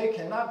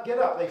cannot get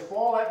up. They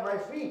fall at my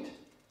feet.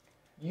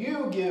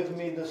 You give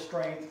me the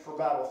strength for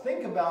battle."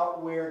 Think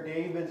about where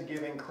David's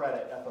giving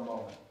credit at the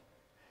moment.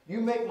 "You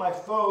make my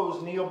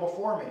foes kneel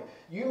before me.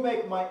 You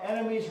make my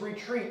enemies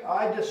retreat.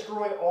 I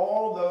destroy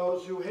all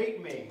those who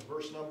hate me."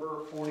 Verse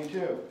number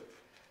 42.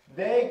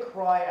 "They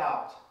cry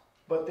out,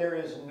 but there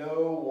is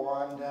no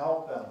one to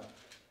help them.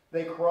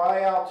 They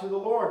cry out to the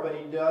Lord, but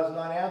he does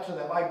not answer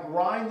them. I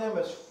grind them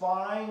as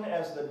fine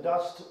as the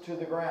dust to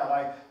the ground.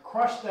 I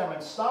crush them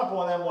and stomp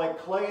on them like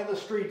clay in the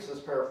streets,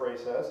 this paraphrase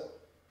says.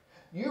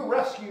 You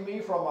rescue me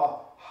from a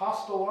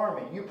hostile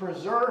army. You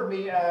preserve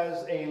me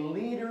as a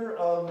leader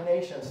of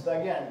nations.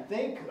 Again,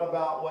 think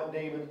about what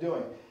David's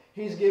doing.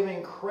 He's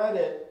giving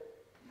credit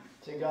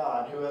to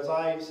God, who, as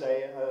I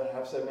say,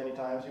 have said many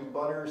times, who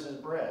butters his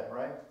bread,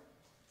 right?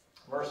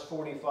 Verse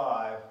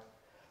 45,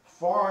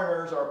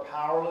 foreigners are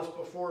powerless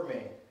before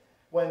me.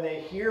 When they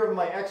hear of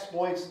my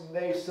exploits,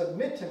 they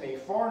submit to me.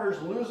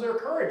 Foreigners lose their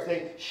courage.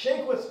 They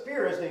shake with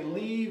fear as they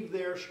leave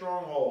their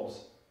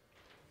strongholds.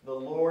 The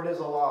Lord is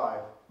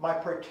alive. My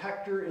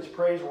protector is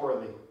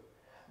praiseworthy.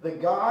 The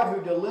God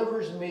who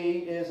delivers me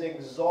is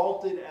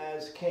exalted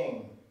as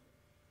king.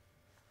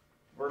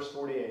 Verse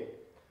 48.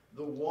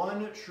 The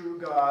one true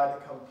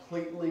God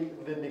completely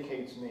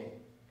vindicates me.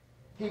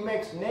 He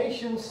makes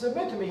nations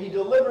submit to me. He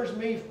delivers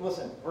me.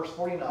 Listen, verse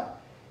 49.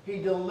 He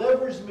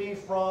delivers me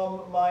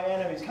from my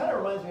enemies. Kind of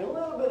reminds me a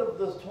little bit of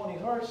the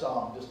 23rd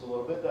Psalm, just a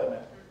little bit, doesn't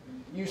it?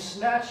 You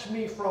snatch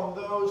me from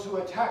those who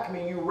attack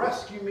me. You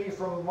rescue me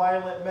from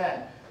violent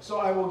men. So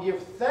I will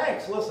give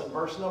thanks. Listen,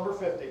 verse number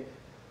 50.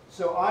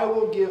 So I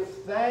will give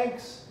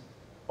thanks,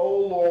 O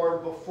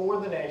Lord, before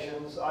the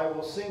nations. I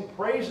will sing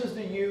praises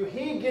to you.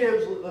 He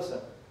gives, listen,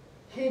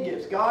 he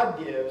gives,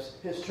 God gives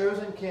his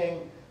chosen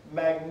king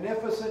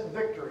magnificent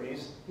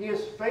victories. He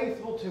is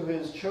faithful to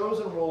his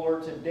chosen ruler,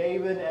 to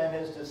David and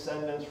his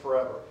descendants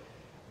forever.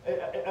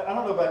 I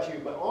don't know about you,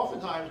 but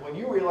oftentimes when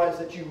you realize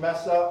that you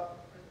mess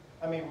up,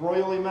 I mean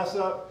royally mess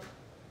up,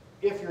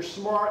 if you're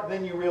smart,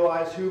 then you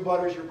realize who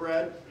butters your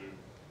bread.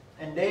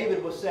 And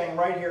David was saying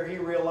right here, he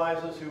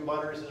realizes who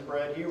butters his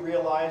bread. He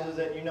realizes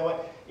that, you know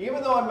what,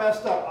 even though I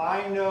messed up,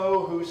 I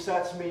know who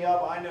sets me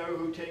up. I know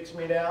who takes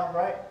me down,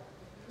 right?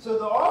 So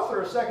the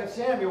author of 2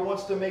 Samuel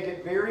wants to make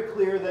it very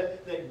clear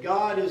that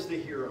God is the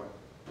hero.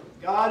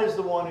 God is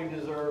the one who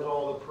deserves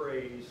all the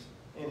praise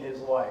in his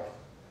life.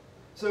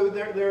 So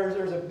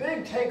there's a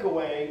big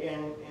takeaway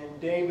in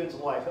David's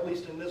life, at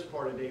least in this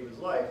part of David's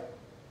life.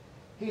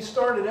 He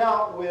started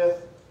out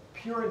with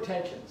pure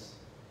intentions.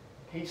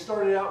 He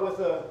started out with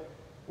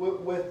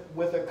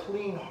a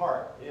clean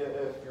heart,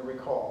 if you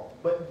recall.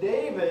 But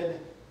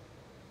David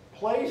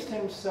placed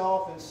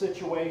himself in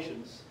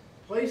situations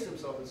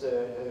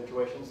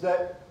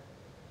that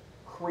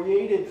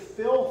created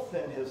filth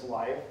in his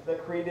life,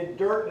 that created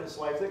dirt in his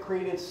life, that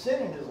created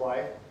sin in his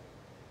life,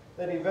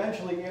 that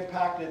eventually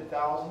impacted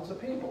thousands of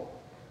people.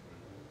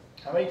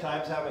 How many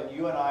times haven't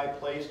you and I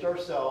placed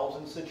ourselves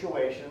in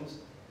situations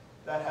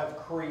that have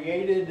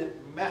created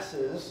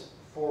messes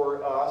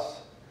for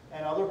us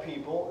and other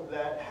people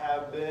that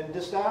have been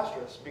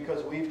disastrous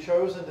because we've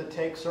chosen to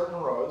take certain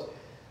roads,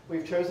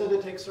 we've chosen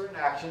to take certain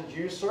actions,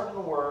 use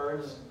certain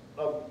words,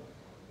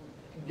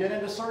 get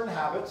into certain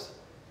habits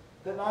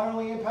that not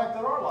only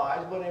impacted our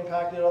lives, but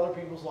impacted other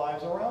people's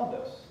lives around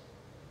us.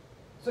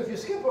 So if you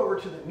skip over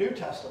to the New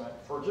Testament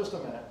for just a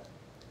minute,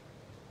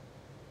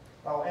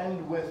 I'll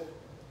end with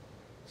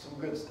some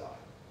good stuff.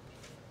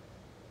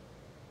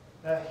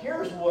 Now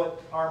here's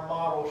what our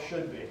model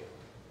should be.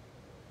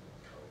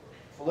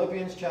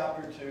 Philippians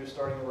chapter 2,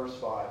 starting in verse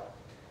 5.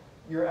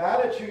 Your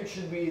attitude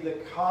should be the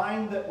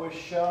kind that was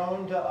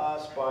shown to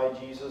us by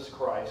Jesus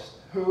Christ,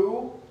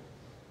 who,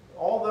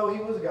 although he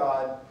was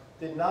God,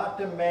 did not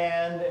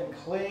demand and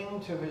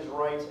cling to his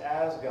rights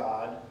as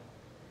God,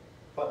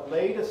 but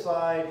laid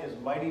aside his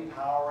mighty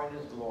power and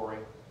his glory,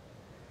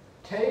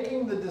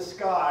 taking the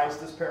disguise,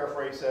 this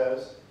paraphrase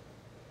says,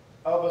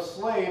 of a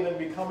slave and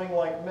becoming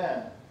like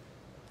men.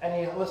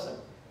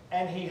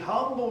 And he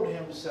humbled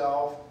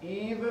himself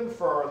even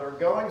further,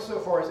 going so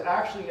far as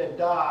actually to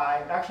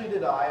die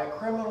a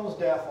criminal's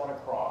death on a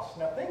cross.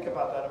 Now think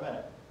about that a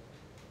minute.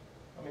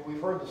 I mean,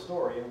 we've heard the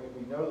story, and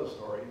we know the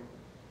story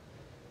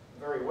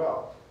very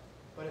well.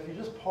 But if you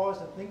just pause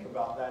and think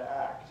about that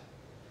act,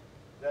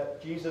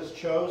 that Jesus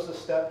chose to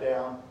step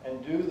down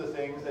and do the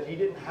things that he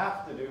didn't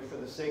have to do for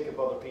the sake of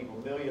other people,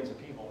 millions of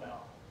people now.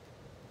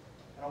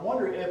 And I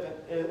wonder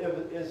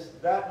is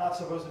that not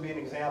supposed to be an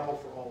example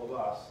for all of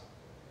us?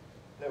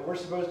 That we're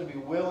supposed to be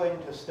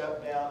willing to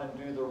step down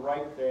and do the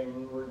right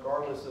thing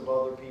regardless of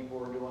other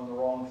people are doing the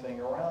wrong thing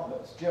around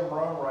us. Jim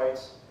Rohn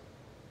writes,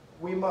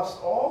 we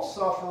must all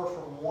suffer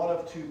from one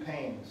of two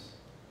pains.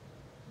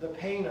 The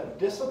pain of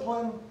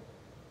discipline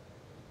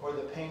or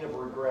the pain of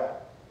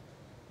regret.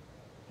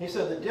 He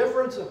said the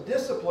difference of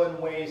discipline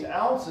weighs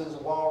ounces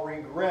while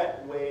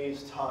regret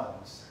weighs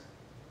tons.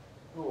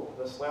 Ooh,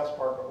 this last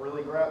part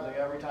really grabs me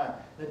every time.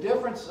 The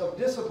difference of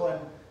discipline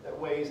that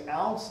weighs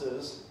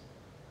ounces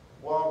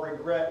while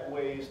regret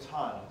weighs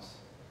tons.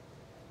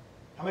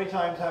 How many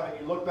times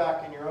haven't you looked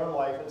back in your own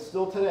life, and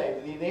still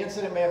today, the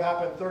incident may have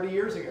happened 30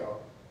 years ago,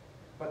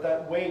 but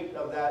that weight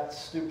of that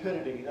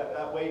stupidity,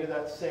 that weight of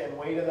that sin,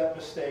 weight of that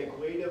mistake,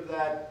 weight of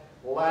that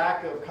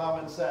lack of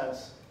common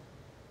sense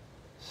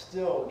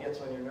still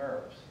gets on your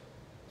nerves.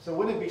 So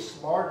wouldn't it be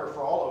smarter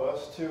for all of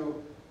us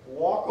to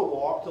walk a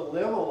walk, to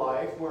live a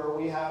life where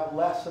we have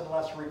less and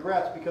less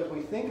regrets, because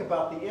we think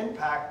about the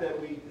impact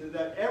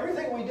that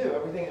everything we do,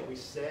 everything that we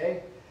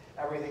say,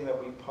 everything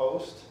that we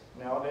post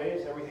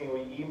nowadays, everything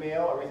we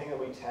email, everything that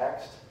we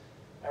text,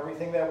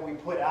 everything that we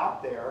put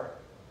out there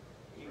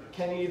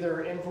can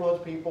either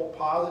influence people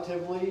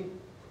positively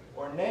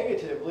or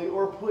negatively,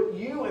 or put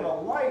you in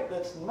a light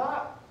that's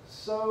not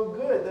so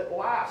good, that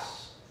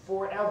lasts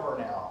forever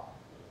now.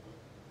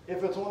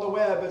 If it's on the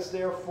web, it's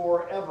there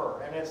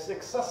forever, and it's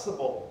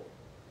accessible.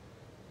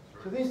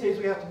 So these days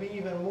we have to be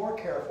even more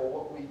careful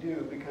what we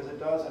do, because it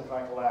does in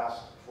fact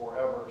last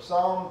forever.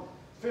 Psalm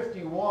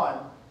 51,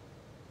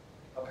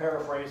 a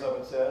paraphrase of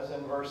it, says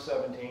in verse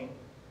 17,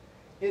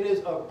 "It is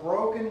a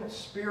broken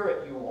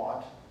spirit you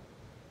want,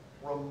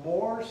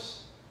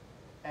 remorse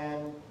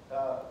and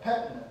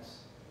penitence.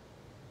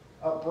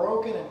 A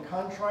broken and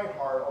contrite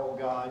heart, O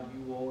God,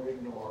 you won't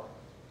ignore."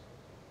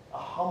 A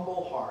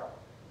humble heart.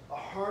 A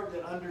heart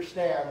that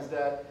understands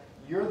that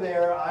you're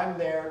there, I'm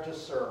there to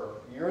serve.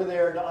 You're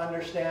there to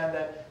understand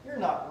that you're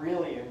not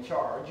really in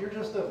charge. You're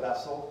just a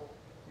vessel.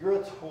 You're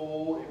a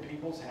tool in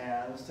people's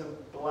hands to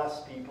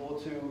bless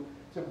people,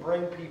 to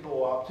bring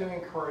people up, to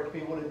encourage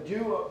people, to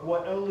do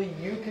what only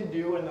you can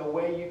do in the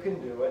way you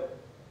can do it.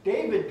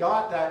 David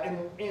got that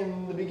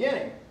in the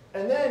beginning.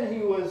 And then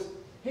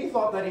he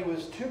thought that he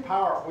was too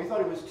powerful. He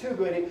thought he was too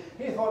good.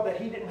 He thought that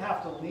he didn't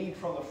have to lead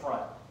from the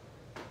front.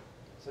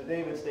 So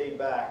David stayed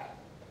back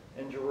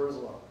in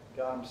Jerusalem,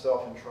 got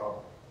himself in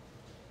trouble.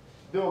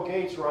 Bill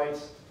Gates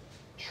writes,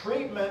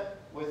 "Treatment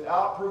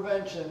without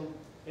prevention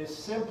is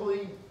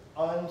simply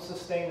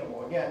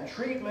unsustainable." Again,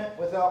 treatment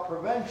without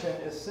prevention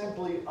is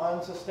simply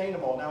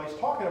unsustainable. Now he's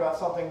talking about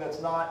something that's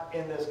not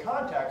in this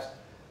context,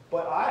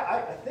 but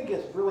I think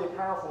it's really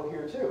powerful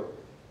here too.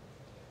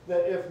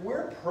 That if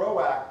we're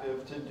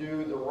proactive to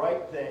do the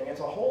right thing,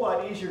 it's a whole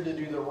lot easier to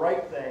do the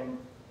right thing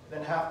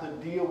than have to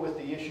deal with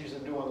the issues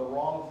of doing the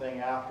wrong thing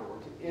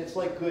afterwards. It's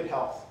like good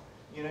health.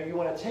 You know, you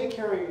want to take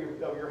care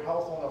of your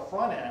health on the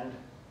front end,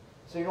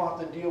 so you don't have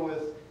to deal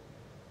with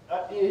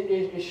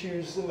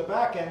issues in the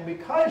back end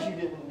because you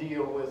didn't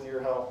deal with your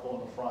health on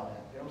the front end.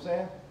 You know what I'm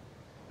saying?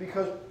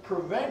 Because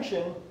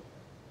prevention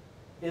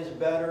is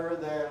better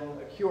than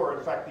a cure.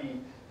 In fact,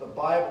 the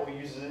Bible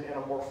uses it in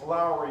a more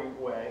flowery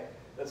way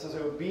that says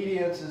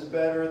obedience is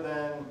better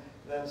than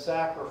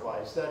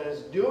sacrifice. That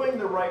is, doing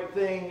the right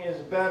thing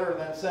is better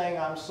than saying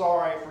I'm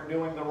sorry for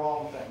doing the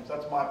wrong things.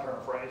 That's my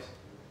paraphrase.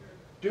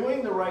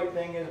 Doing the right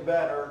thing is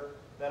better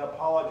than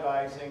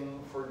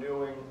apologizing for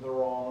doing the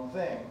wrong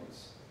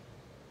things.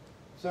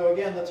 So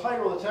again, the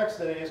title of the text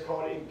today is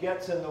called "It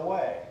Gets in the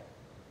Way."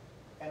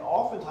 And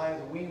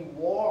oftentimes we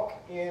walk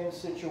in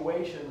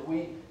situations,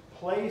 we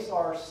place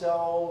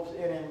ourselves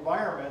in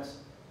environments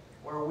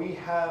where we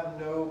have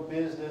no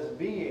business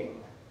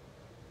being.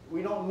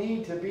 We don't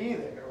need to be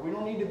there. We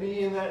don't need to be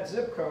in that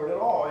zip code at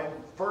all. In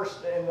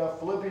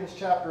Philippians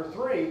chapter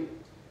 3,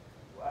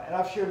 and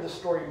I've shared this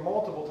story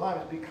multiple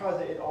times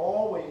because it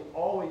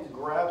always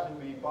grabs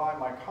me by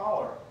my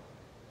collar.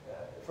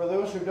 For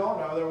those who don't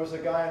know, there was a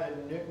guy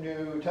in the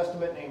New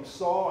Testament named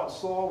Saul, and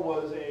Saul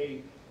was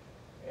a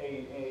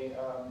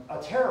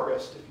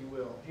terrorist, if you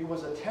will. He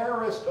was a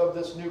terrorist of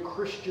this new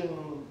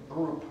Christian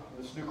group,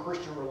 this new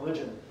Christian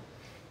religion.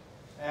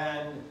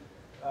 And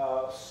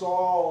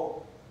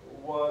Saul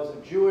was a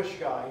Jewish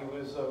guy. He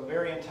was a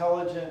very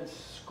intelligent,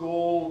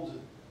 schooled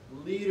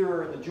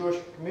leader in the Jewish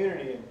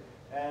community.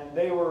 And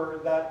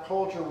that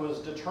culture was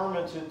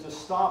determined to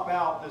stomp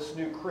out this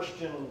new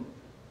Christian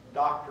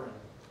doctrine.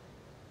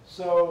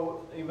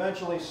 So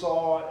eventually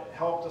Saul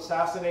helped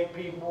assassinate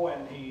people,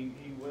 and he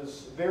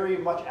was very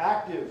much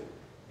active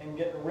in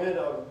getting rid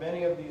of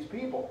many of these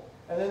people.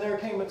 And then there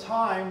came a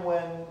time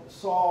when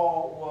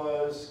Saul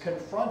was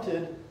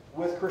confronted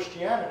with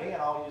Christianity,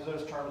 and I'll use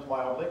those terms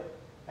mildly,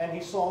 and he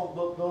saw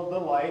the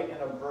light in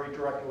a very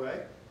direct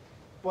way.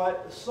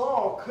 But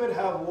Saul could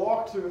have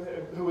walked through,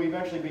 who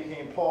eventually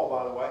became Paul,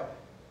 by the way,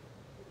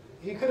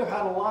 he could have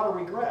had a lot of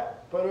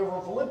regret. But over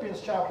in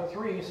Philippians chapter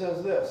 3, he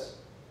says this.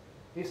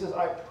 He says,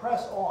 "I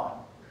press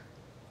on."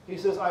 He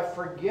says, "I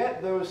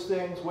forget those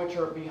things which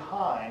are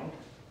behind."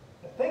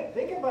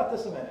 Think about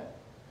this a minute.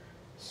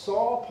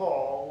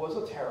 Paul was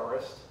a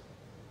terrorist.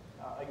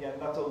 Again,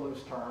 that's a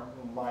loose term,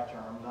 my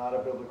term, not a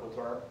biblical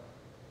term.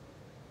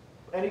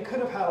 And he could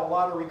have had a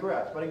lot of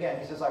regrets. But again,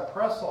 he says, "I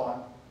press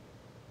on."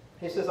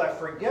 He says, "I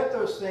forget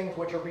those things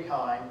which are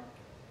behind,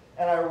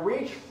 and I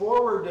reach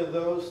forward to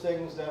those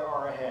things that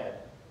are ahead."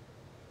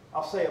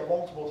 I'll say it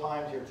multiple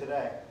times here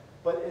today,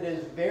 but it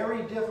is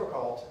very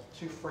difficult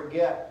to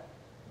forget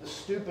the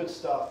stupid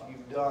stuff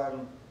you've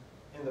done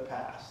in the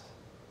past.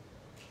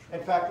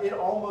 In fact, it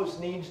almost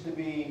needs to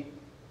be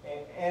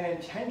an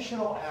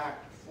intentional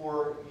act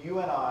for you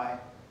and I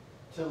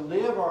to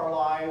live our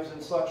lives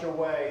in such a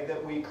way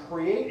that we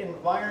create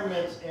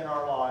environments in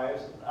our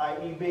lives,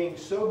 i.e. being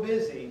so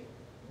busy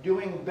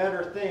doing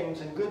better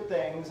things and good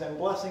things and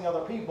blessing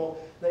other people,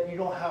 that you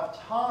don't have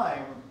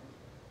time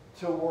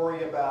to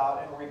worry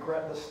about and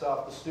regret the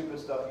stupid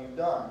stuff you've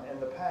done in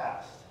the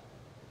past.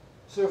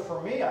 So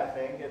for me, I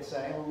think it's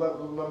saying,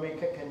 let me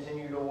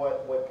continue to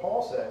what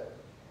Paul said.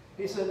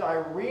 He said, I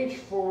reach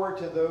forward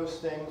to those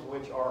things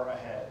which are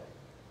ahead.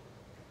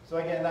 So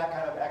again, that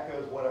kind of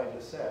echoes what I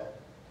just said.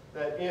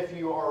 That if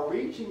you are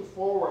reaching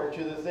forward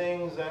to the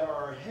things that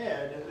are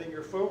ahead, then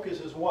your focus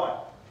is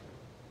what?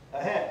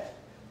 Ahead.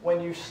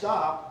 When you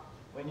stop,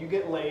 when you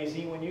get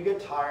lazy, when you get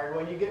tired,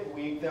 when you get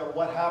weak, then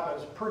what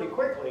happens pretty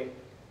quickly?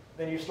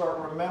 Then you start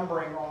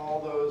remembering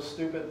all those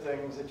stupid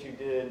things that you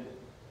did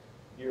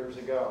years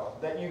ago.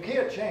 That you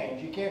can't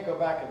change, you can't go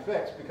back and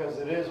fix because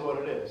it is what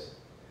it is.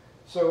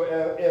 So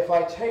if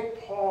I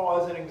take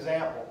Paul as an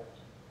example,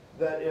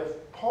 that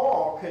if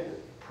Paul could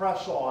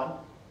press on,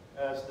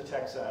 as the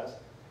text says,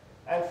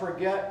 and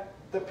forget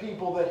the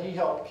people that he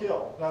helped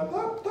kill. Now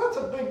that's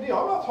a big deal.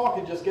 I'm not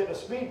talking just getting a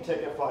speeding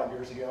ticket 5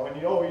 years ago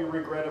and you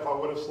regret if I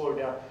would have slowed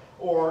down.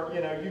 Or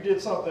you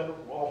did something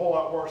a whole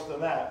lot worse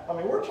than that. I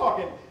mean, we're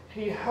talking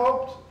he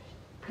helped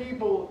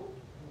people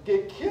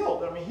get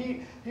killed. I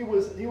mean, he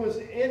was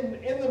in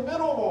the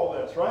middle of all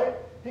this, right?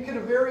 He could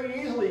have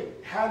very easily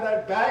had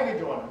that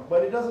baggage on him,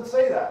 but it doesn't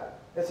say that.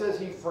 It says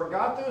he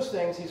forgot those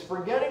things, he's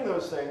forgetting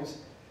those things,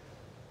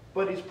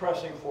 but he's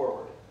pressing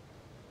forward.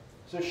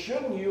 So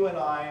shouldn't you and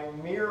I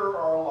mirror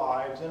our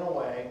lives in a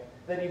way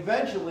that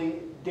eventually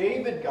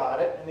David got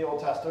it in the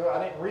Old Testament?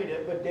 I didn't read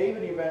it, but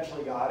David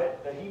eventually got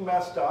it, that he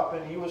messed up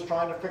and he was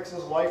trying to fix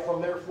his life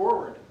from there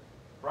forward,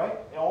 right?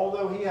 And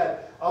although he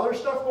had other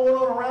stuff going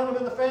on around him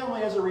in the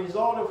family as a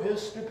result of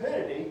his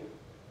stupidity,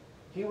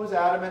 he was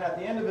adamant at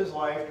the end of his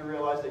life to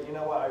realize that, you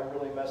know what, I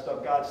really messed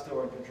up. God's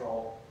still in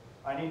control.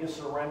 I need to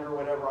surrender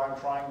whatever I'm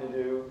trying to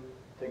do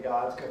to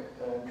God's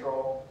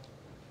control.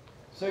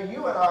 So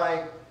you and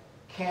I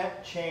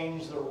can't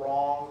change the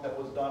wrong that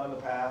was done in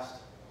the past.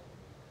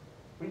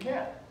 We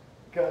can't,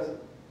 because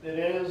it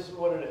is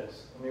what it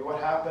is. I mean, what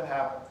happened,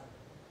 happened.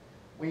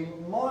 We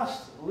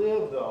must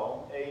live,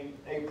 though,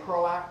 a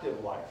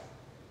proactive life.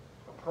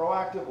 A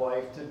proactive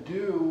life to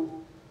do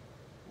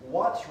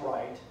what's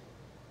right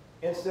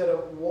instead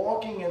of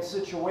walking in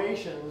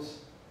situations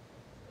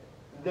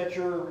that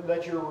you're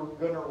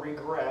going to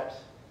regret.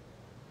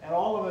 And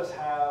all of us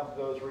have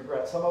those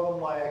regrets. Some of them,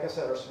 like I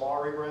said, are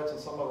small regrets, and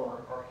some of them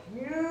are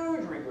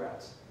huge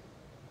regrets.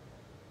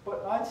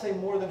 But I'd say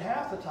more than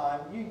half the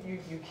time,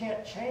 you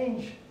can't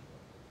change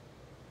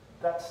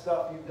that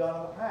stuff you've done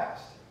in the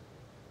past.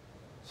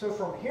 So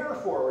from here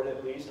forward,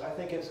 at least, I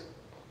think it's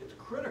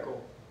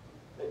critical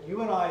that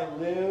you and I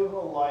live a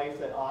life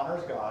that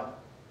honors God,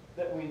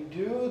 that we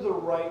do the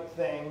right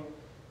thing,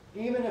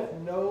 even if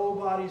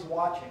nobody's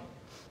watching.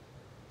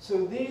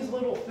 So these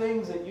little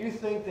things that you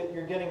think that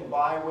you're getting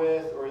by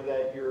with, or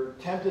that you're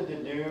tempted to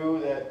do,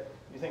 that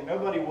you think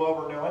nobody will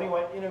ever know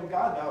anyway,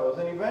 God knows,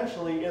 and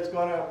eventually it's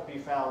going to be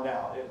found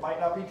out. It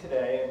might not be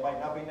today, it might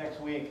not be next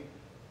week,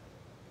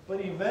 but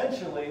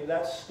eventually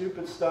that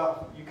stupid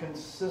stuff you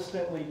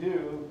consistently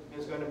do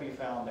is going to be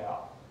found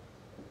out.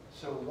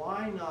 So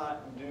why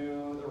not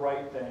do the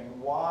right thing?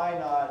 Why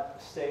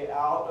not stay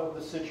out of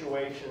the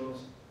situations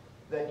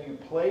that you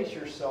place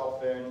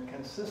yourself in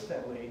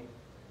consistently,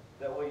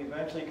 that will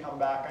eventually come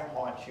back and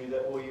haunt you,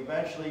 that will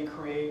eventually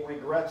create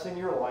regrets in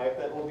your life,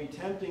 that will be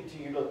tempting to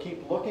you to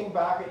keep looking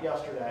back at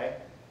yesterday,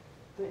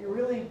 that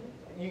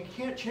you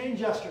can't change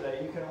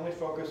yesterday. You can only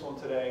focus on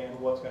today and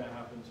what's going to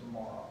happen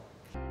tomorrow.